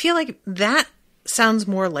 And I feel like that sounds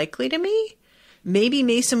more likely to me. Maybe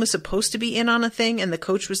Mason was supposed to be in on a thing and the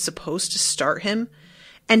coach was supposed to start him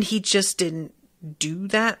and he just didn't do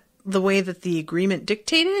that the way that the agreement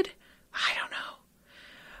dictated. I don't know.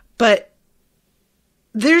 But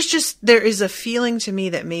there is a feeling to me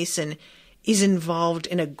that Mason is involved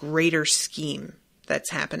in a greater scheme that's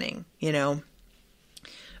happening,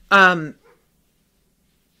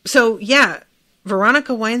 So yeah,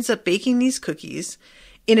 Veronica winds up baking these cookies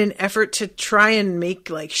in an effort to try and make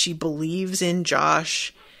like she believes in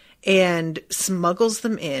Josh and smuggles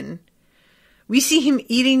them in. We see him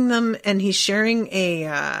eating them and he's sharing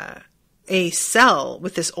a cell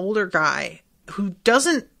with this older guy who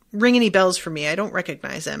doesn't ring any bells for me. I don't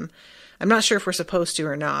recognize him. I'm not sure if we're supposed to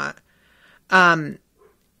or not.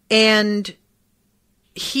 And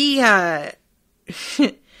he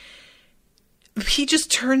he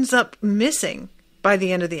just turns up missing by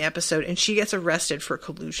the end of the episode and she gets arrested for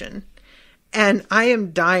collusion. And I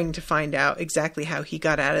am dying to find out exactly how he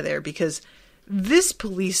got out of there because this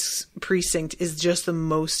police precinct is just the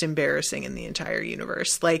most embarrassing in the entire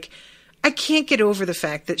universe. Like, I can't get over the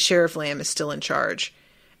fact that Sheriff Lamb is still in charge.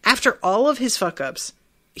 After all of his fuck-ups,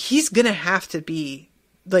 he's gonna have to be,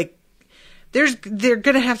 like, they're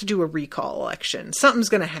gonna have to do a recall election. Something's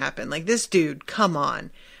gonna happen. Like, this dude, come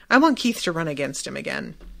on. I want Keith to run against him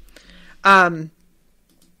again.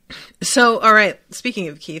 So, all right, speaking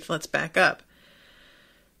of Keith, let's back up.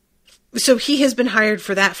 So he has been hired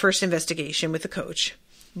for that first investigation with the coach,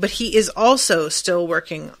 but he is also still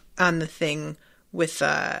working on the thing with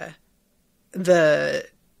the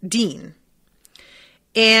dean.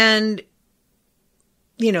 And,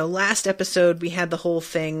 last episode we had the whole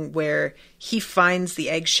thing where he finds the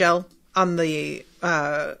eggshell on the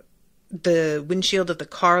windshield of the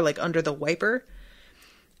car, like under the wiper.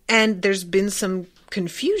 And there's been some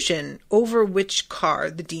confusion over which car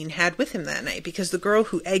the dean had with him that night, because the girl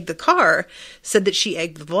who egged the car said that she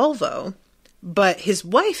egged the Volvo, But his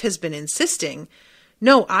wife has been insisting,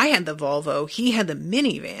 no, I had the Volvo, he had the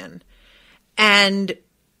minivan. And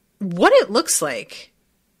what it looks like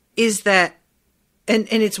is that, and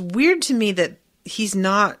it's weird to me that he's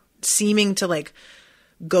not seeming to like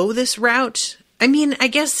go this route. I mean, I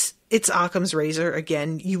guess it's Occam's razor.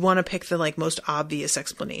 Again, you want to pick the like most obvious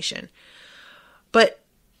explanation. But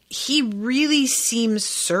he really seems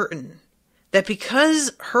certain that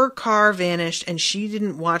because her car vanished and she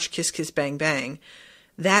didn't watch Kiss Kiss Bang Bang,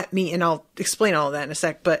 and I'll explain all of that in a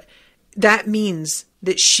sec, but that means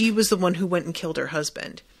that she was the one who went and killed her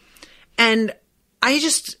husband. And I'm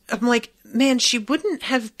like, man, she would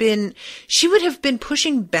have been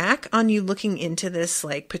pushing back on you looking into this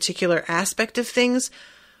like particular aspect of things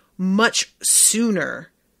much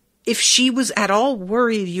sooner if she was at all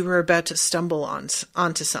worried you were about to stumble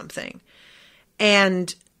onto something.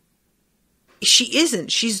 And she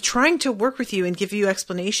isn't. She's trying to work with you and give you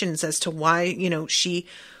explanations as to why, she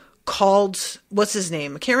called, what's his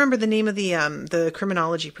name? I can't remember the name of the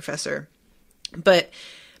criminology professor, but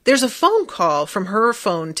there's a phone call from her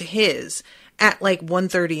phone to his at like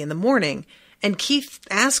 1:30 in the morning. And Keith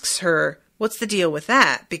asks her, what's the deal with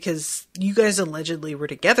that? Because you guys allegedly were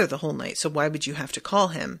together the whole night. So why would you have to call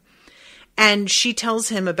him? And she tells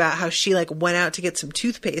him about how she like went out to get some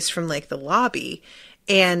toothpaste from like the lobby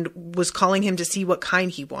and was calling him to see what kind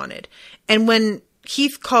he wanted. And when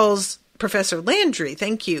Keith calls Professor Landry,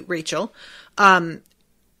 thank you, Rachel,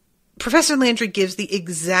 Professor Landry gives the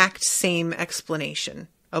exact same explanation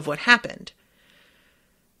of what happened.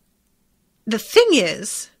 The thing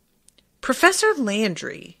is, Professor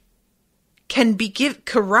Landry can be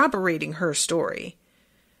corroborating her story,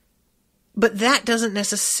 but that doesn't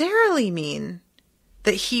necessarily mean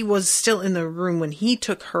that he was still in the room when he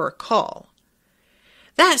took her call.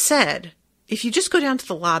 That said, if you just go down to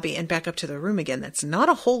the lobby and back up to the room again, that's not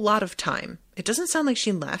a whole lot of time. It doesn't sound like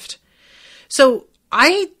she left. So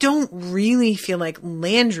I don't really feel like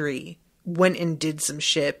Landry went and did some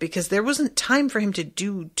shit because there wasn't time for him to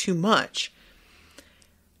do too much.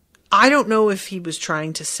 I don't know if he was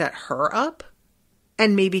trying to set her up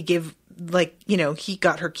and maybe give, he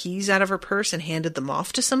got her keys out of her purse and handed them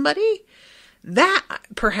off to somebody. That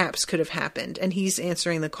perhaps could have happened. And he's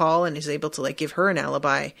answering the call and is able to give her an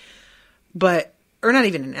alibi, or not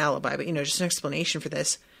even an alibi, but just an explanation for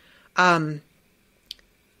this. But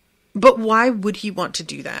why would he want to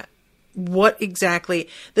do that? What exactly?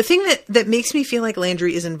 The thing that makes me feel like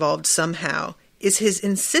Landry is involved somehow is his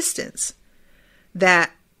insistence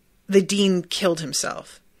that the dean killed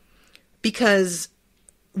himself. Because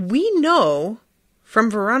we know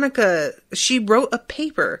from Veronica, she wrote a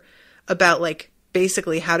paper about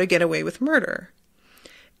basically how to get away with murder.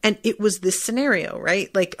 And it was this scenario, right?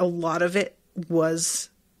 A lot of it was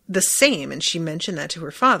the same. And she mentioned that to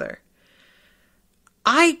her father.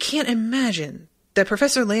 I can't imagine that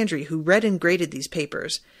Professor Landry, who read and graded these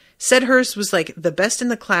papers, said hers was the best in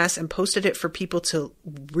the class and posted it for people to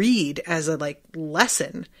read as a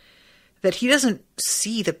lesson, that he doesn't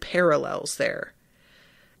see the parallels there.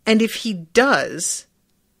 And if he does,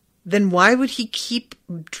 then why would he keep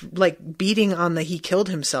beating on the he killed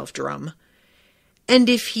himself drum? And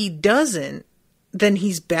if he doesn't, then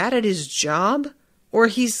he's bad at his job, or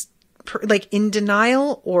he's in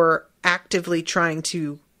denial, or actively trying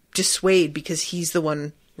to dissuade because he's the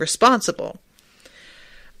one responsible.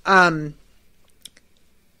 Guys,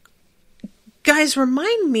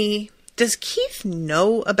 remind me, does Keith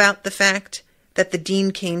know about the fact that the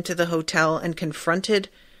dean came to the hotel and confronted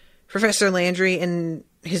Professor Landry and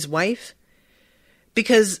his wife?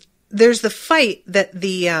 Because there's the fight that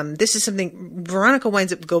this is something, Veronica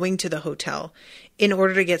winds up going to the hotel in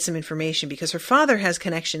order to get some information because her father has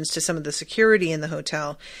connections to some of the security in the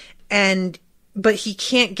hotel, but he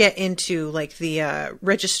can't get into the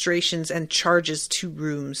registrations and charges to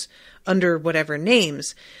rooms under whatever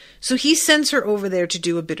names. So he sends her over there to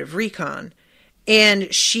do a bit of recon,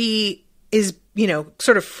 and she is,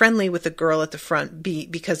 sort of friendly with the girl at the front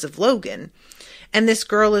because of Logan. And this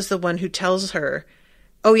girl is the one who tells her,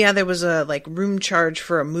 oh yeah, there was a room charge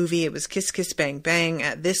for a movie. It was Kiss Kiss Bang Bang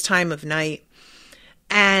at this time of night.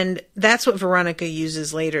 And that's what Veronica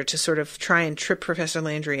uses later to sort of try and trip Professor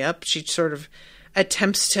Landry up. She sort of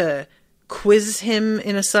attempts to quiz him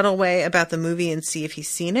in a subtle way about the movie and see if he's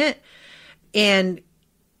seen it. And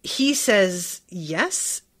he says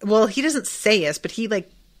yes. Well, he doesn't say yes, but he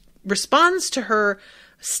responds to her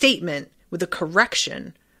statement with a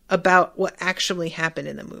correction about what actually happened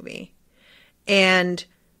in the movie. And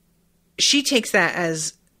she takes that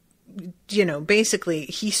as, basically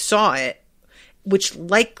he saw it, which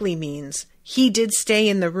likely means he did stay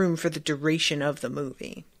in the room for the duration of the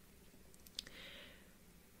movie.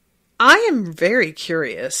 I am very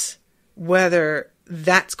curious whether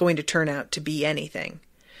that's going to turn out to be anything.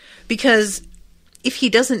 Because if he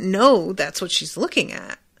doesn't know that's what she's looking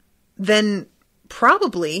at, then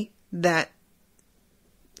probably that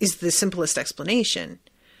is the simplest explanation.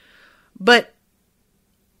 But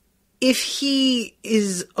if he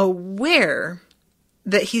is aware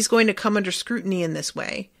that he's going to come under scrutiny in this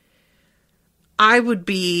way, I would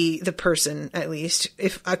be the person, at least,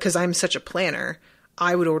 if because I'm such a planner,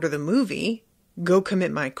 I would order the movie, go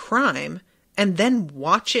commit my crime, and then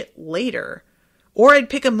watch it later. Or I'd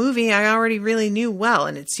pick a movie I already really knew well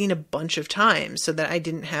and had seen a bunch of times so that I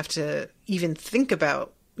didn't have to even think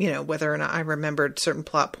about, whether or not I remembered certain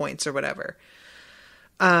plot points or whatever.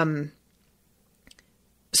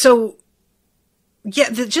 So, yeah,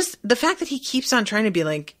 the fact that he keeps on trying to be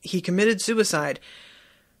like, he committed suicide,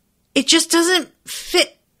 it just doesn't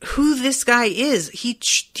fit who this guy is. He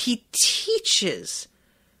teaches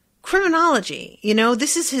criminology,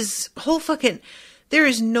 this is his whole there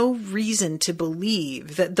is no reason to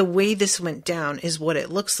believe that the way this went down is what it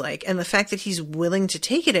looks like. And the fact that he's willing to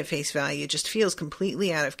take it at face value just feels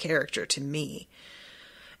completely out of character to me.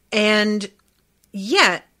 And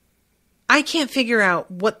yet, I can't figure out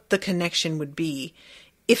what the connection would be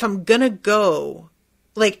if I'm gonna go,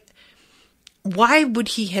 why would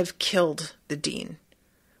he have killed the dean?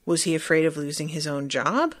 Was he afraid of losing his own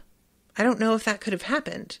job? I don't know if that could have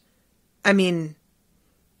happened. I mean,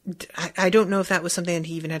 I don't know if that was something that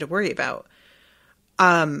he even had to worry about.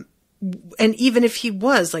 And even if he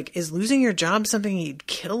was, is losing your job something he'd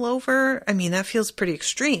kill over? I mean, that feels pretty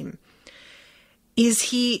extreme. Is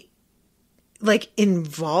he,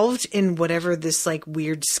 involved in whatever this,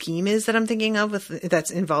 weird scheme is that I'm thinking of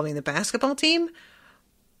that's involving the basketball team?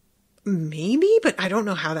 Maybe, but I don't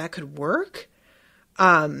know how that could work.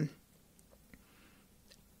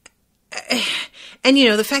 And,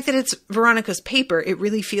 the fact that it's Veronica's paper, it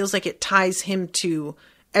really feels like it ties him to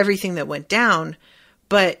everything that went down,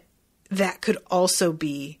 but that could also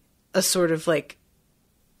be a sort of,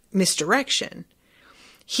 misdirection.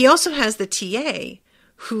 He also has the TA,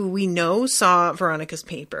 who we know saw Veronica's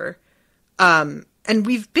paper, and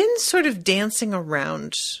we've been sort of dancing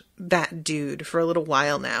around that dude for a little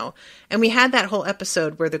while now. And we had that whole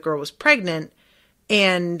episode where the girl was pregnant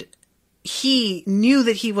and he knew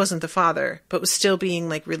that he wasn't the father, but was still being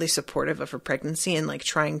really supportive of her pregnancy and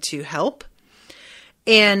trying to help.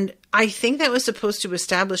 And I think that was supposed to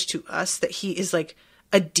establish to us that he is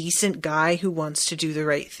a decent guy who wants to do the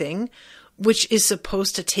right thing, which is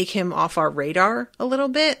supposed to take him off our radar a little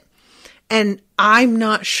bit. And I'm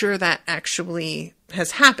not sure that actually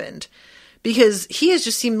has happened, because he has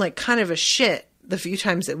just seemed like kind of a shit the few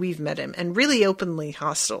times that we've met him, and really openly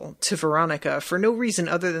hostile to Veronica for no reason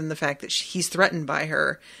other than the fact that he's threatened by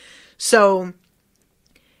her. So,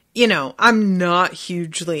 I'm not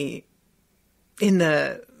hugely in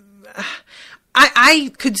the...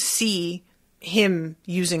 I could see him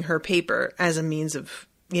using her paper as a means of,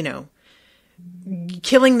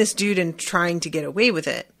 killing this dude and trying to get away with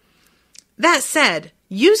it. That said,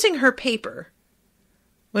 using her paper,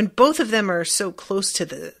 when both of them are so close to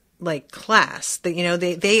the class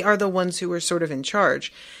that, they are the ones who are sort of in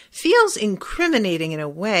charge, feels incriminating in a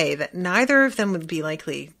way that neither of them would be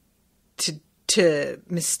likely to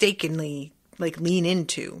mistakenly lean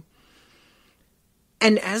into.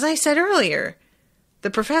 And as I said earlier,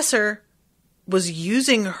 the professor was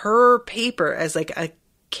using her paper as a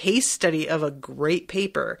case study of a great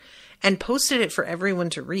paper and posted it for everyone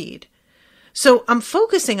to read. So I'm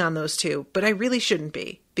focusing on those two, but I really shouldn't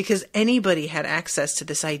be, because anybody had access to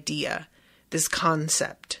this idea, this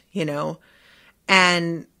concept,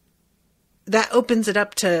 and that opens it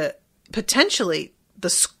up to potentially the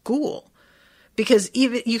school, because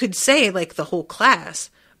even you could say the whole class,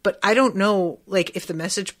 but I don't know, if the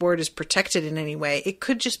message board is protected in any way. It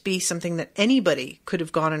could just be something that anybody could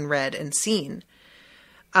have gone and read and seen.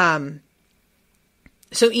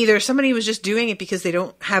 So either somebody was just doing it because they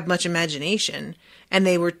don't have much imagination and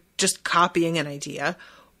they were just copying an idea,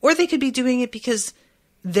 or they could be doing it because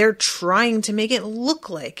they're trying to make it look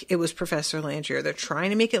like it was Professor Landry, or they're trying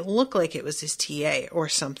to make it look like it was his TA or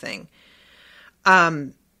something.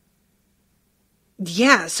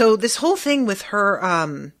 Yeah, so this whole thing with her,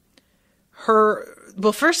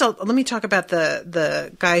 well, first let me talk about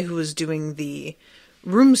the guy who was doing the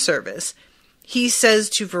room service. He says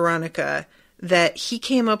to Veronica that he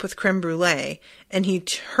came up with creme brulee and he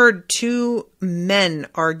heard two men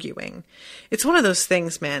arguing. It's one of those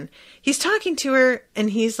things, man. He's talking to her, and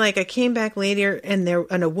he's like, I came back later, and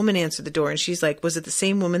a woman answered the door, and she's like, was it the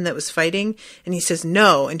same woman that was fighting? And he says,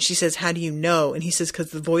 no. And she says, how do you know? And he says,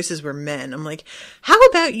 because the voices were men. I'm like, how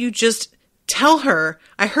about you just tell her,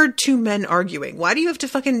 I heard two men arguing. Why do you have to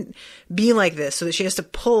fucking be like this so that she has to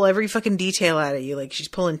pull every fucking detail out of you like she's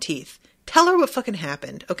pulling teeth? Tell her what fucking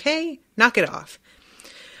happened, okay? Knock it off.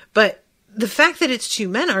 But the fact that it's two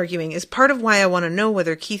men arguing is part of why I want to know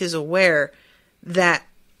whether Keith is aware that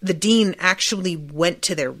the dean actually went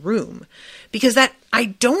to their room. Because that, I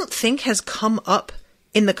don't think, has come up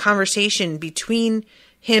in the conversation between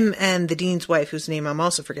him and the dean's wife, whose name I'm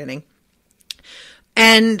also forgetting.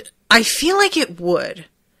 And I feel like it would.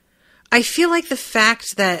 I feel like the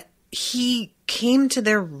fact that he came to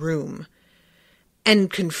their room and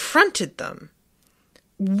confronted them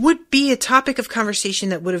would be a topic of conversation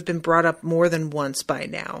that would have been brought up more than once by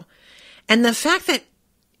now. And the fact that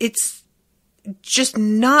it's just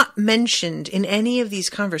not mentioned in any of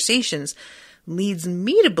these conversations leads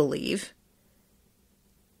me to believe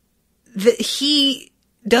that he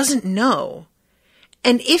doesn't know.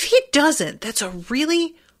 And if he doesn't, that's a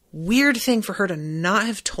really weird thing for her to not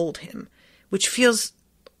have told him, which feels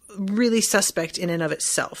really suspect in and of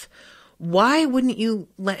itself. Why wouldn't you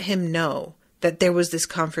let him know that there was this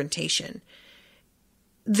confrontation?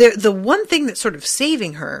 The one thing that's sort of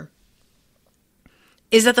saving her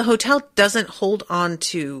is that the hotel doesn't hold on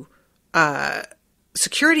to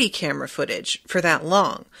security camera footage for that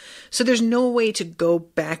long. So there's no way to go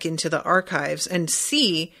back into the archives and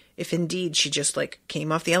see if indeed she just like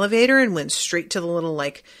came off the elevator and went straight to the little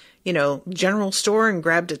like, you know, general store and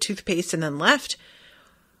grabbed a toothpaste and then left.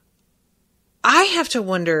 I have to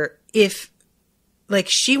wonder if like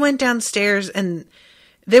she went downstairs and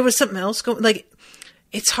there was something else going, like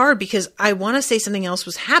it's hard because I want to say something else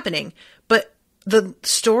was happening, but the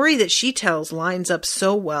story that she tells lines up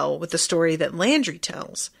so well with the story that Landry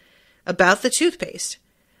tells about the toothpaste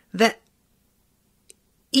that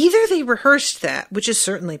either they rehearsed that, which is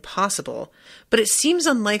certainly possible, but it seems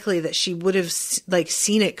unlikely that she would have like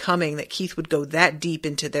seen it coming that Keith would go that deep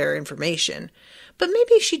into their information, but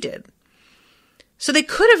maybe she did. So they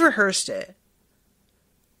could have rehearsed it.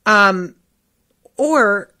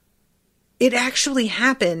 Or it actually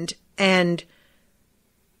happened, and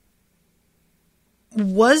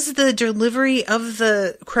was the delivery of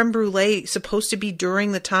the creme brulee supposed to be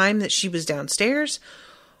during the time that she was downstairs?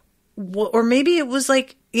 Or maybe it was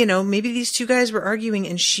like, you know, maybe these two guys were arguing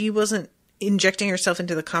and she wasn't injecting herself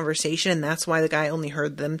into the conversation, and that's why the guy only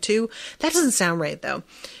heard them two. That doesn't sound right, though.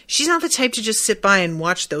 She's not the type to just sit by and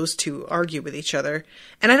watch those two argue with each other.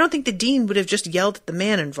 And I don't think the dean would have just yelled at the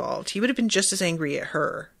man involved. He would have been just as angry at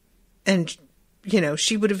her. And, you know,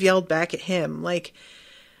 she would have yelled back at him. Like,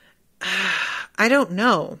 I don't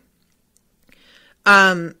know.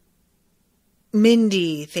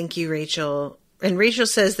 Mindy, thank you, Rachel. And Rachel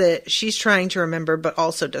says that she's trying to remember, but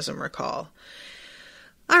also doesn't recall.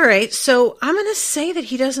 All right, so I'm going to say that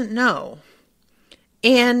he doesn't know.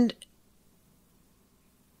 And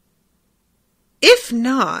if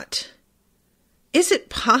not, is it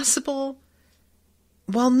possible?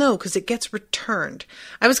 Well, no, because it gets returned.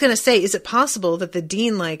 I was going to say, is it possible that the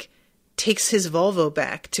dean, like, takes his Volvo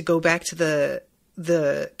back to go back to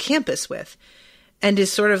the campus with, and is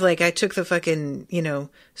sort of like, I took the fucking, you know,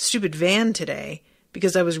 stupid van today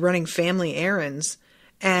because I was running family errands,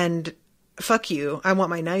 and fuck you, I want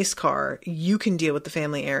my nice car. You can deal with the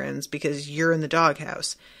family errands because you're in the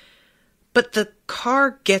doghouse. But the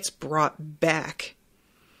car gets brought back,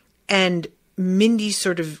 and Mindy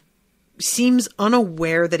sort of seems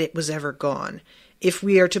unaware that it was ever gone, if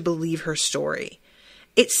we are to believe her story.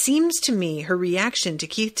 It seems to me her reaction to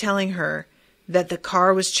Keith telling her that the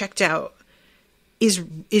car was checked out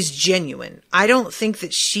is genuine. I don't think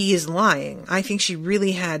that she is lying. I think she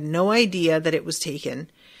really had no idea that it was taken.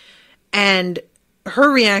 And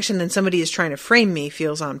her reaction that somebody is trying to frame me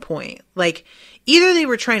feels on point. Like, either they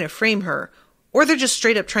were trying to frame her, or they're just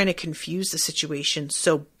straight up trying to confuse the situation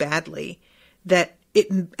so badly that it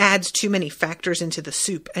adds too many factors into the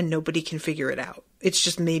soup and nobody can figure it out. It's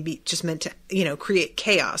just maybe just meant to, you know, create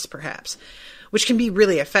chaos perhaps, which can be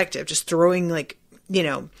really effective. Just throwing, like, you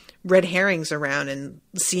know, red herrings around and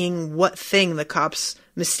seeing what thing the cops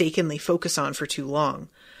mistakenly focus on for too long.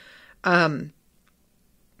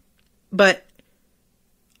 But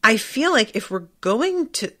I feel like if we're going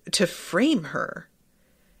to frame her,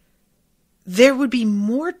 there would be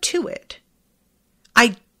more to it.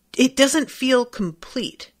 It doesn't feel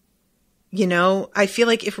complete. You know, I feel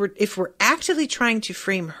like if we're actively trying to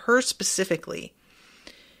frame her specifically,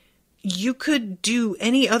 you could do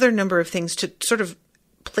any other number of things to sort of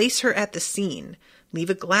place her at the scene. Leave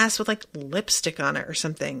a glass with like lipstick on it or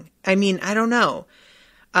something. I mean, I don't know.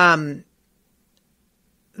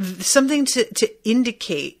 Something to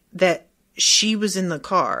indicate that she was in the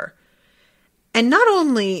car. And not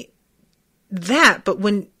only that, but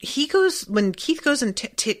when Keith goes and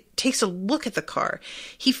takes a look at the car,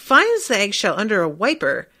 he finds the eggshell under a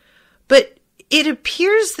wiper, but it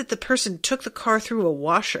appears that the person took the car through a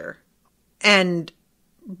washer and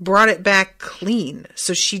brought it back clean,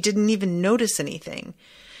 so she didn't even notice anything.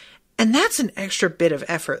 And that's an extra bit of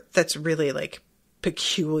effort that's really like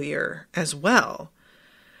peculiar as well.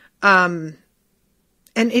 And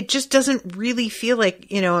it just doesn't really feel like,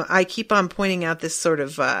 I keep on pointing out this sort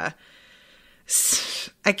of, I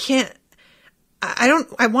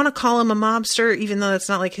want to call him a mobster, even though that's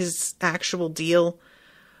not like his actual deal,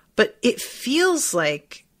 but it feels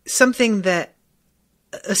like something that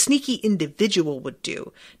a sneaky individual would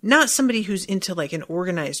do, not somebody who's into like an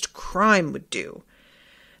organized crime would do.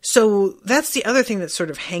 So that's the other thing that's sort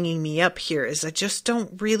of hanging me up here, is I just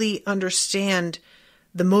don't really understand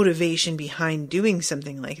the motivation behind doing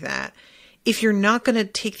something like that. If you're not going to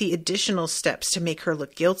take the additional steps to make her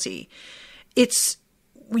look guilty,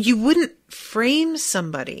 you wouldn't frame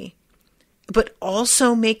somebody, but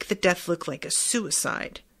also make the death look like a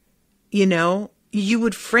suicide. You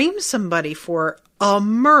would frame somebody for a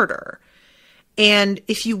murder. And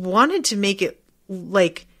if you wanted to make it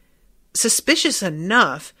like suspicious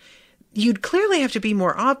enough, you'd clearly have to be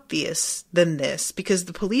more obvious than this, because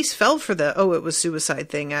the police fell for it was suicide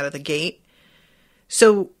thing out of the gate.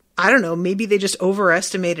 So I don't know, maybe they just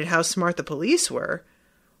overestimated how smart the police were,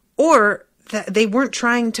 or that they weren't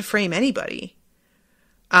trying to frame anybody.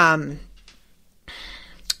 I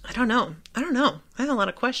don't know. I have a lot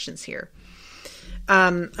of questions here.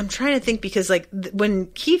 I'm trying to think, because like when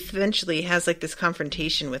Keith eventually has like this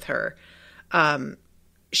confrontation with her,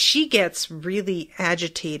 she gets really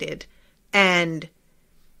agitated, and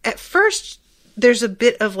at first there's a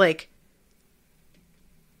bit of like,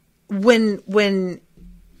 when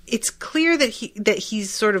it's clear that he's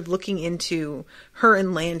sort of looking into her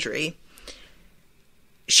and Landry,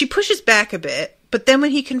 she pushes back a bit, but then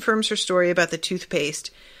when he confirms her story about the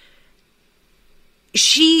toothpaste,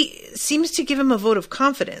 she seems to give him a vote of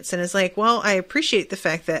confidence and is like, well, I appreciate the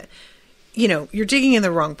fact that, you're digging in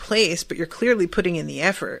the wrong place, but you're clearly putting in the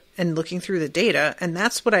effort and looking through the data. And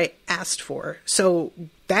that's what I asked for. So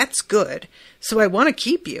that's good. So I want to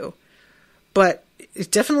keep you, but it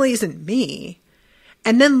definitely isn't me.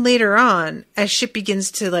 And then later on, as shit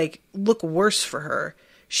begins to like look worse for her,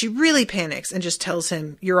 she really panics and just tells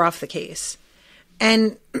him, you're off the case.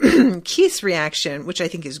 And Keith's reaction, which I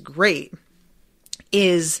think is great,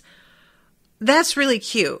 is, that's really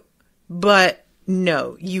cute, but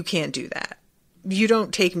no, you can't do that. You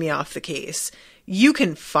don't take me off the case. You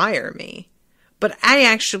can fire me, but I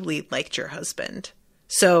actually liked your husband,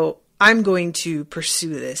 so I'm going to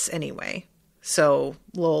pursue this anyway. So,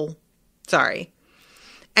 lol, sorry.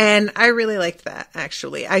 And I really liked that,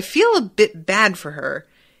 actually. I feel a bit bad for her,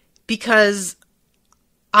 because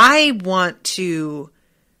I want to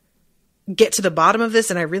get to the bottom of this,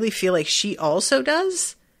 and I really feel like she also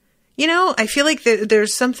does. I feel like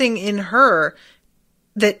there's something in her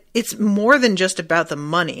that it's more than just about the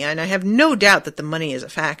money, and I have no doubt that the money is a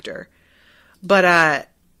factor. But I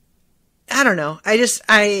don't know.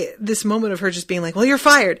 This moment of her just being like, well, you're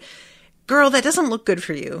fired. Girl, that doesn't look good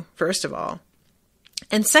for you, first of all.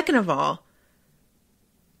 And second of all,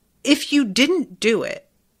 if you didn't do it,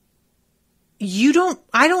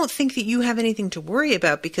 I don't think that you have anything to worry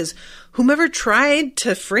about, because whomever tried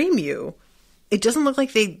to frame you, it doesn't look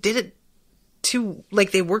like they did it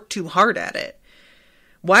they worked too hard at it.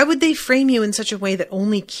 Why would they frame you in such a way that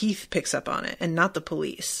only Keith picks up on it and not the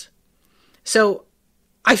police? So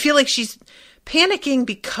I feel like she's panicking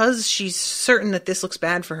because she's certain that this looks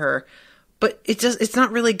bad for her, but it's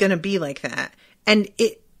not really going to be like that. And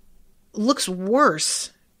it looks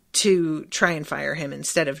worse to try and fire him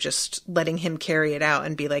instead of just letting him carry it out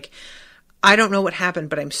and be like, I don't know what happened,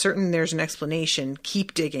 but I'm certain there's an explanation.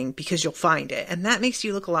 Keep digging, because you'll find it. And that makes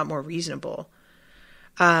you look a lot more reasonable.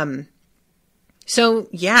 So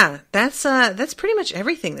yeah, that's pretty much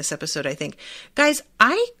everything this episode, I think. Guys,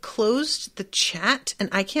 I closed the chat and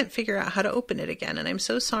I can't figure out how to open it again. And I'm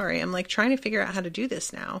so sorry. I'm like trying to figure out how to do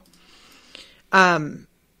this now.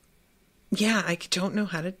 Yeah, I don't know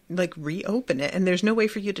how to like reopen it, and there's no way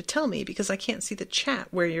for you to tell me because I can't see the chat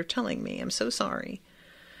where you're telling me. I'm so sorry.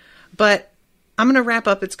 But I'm going to wrap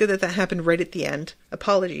up. It's good that happened right at the end.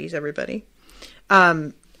 Apologies, everybody.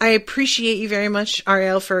 I appreciate you very much,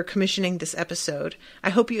 Arielle, for commissioning this episode. I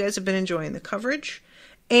hope you guys have been enjoying the coverage.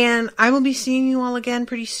 And I will be seeing you all again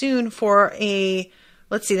pretty soon for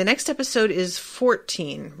let's see, the next episode is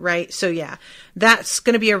 14, right? So yeah, that's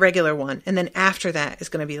going to be a regular one. And then after that is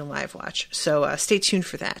going to be the live watch. So stay tuned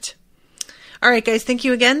for that. All right, guys, thank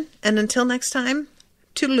you again. And until next time,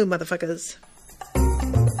 toodaloo, motherfuckers.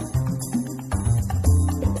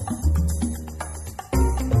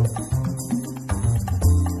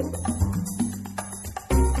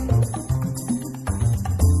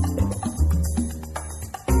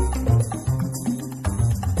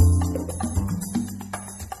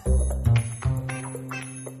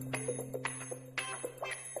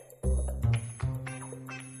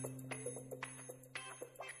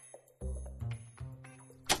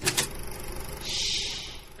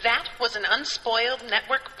 That was an Unspoiled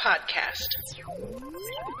Network podcast.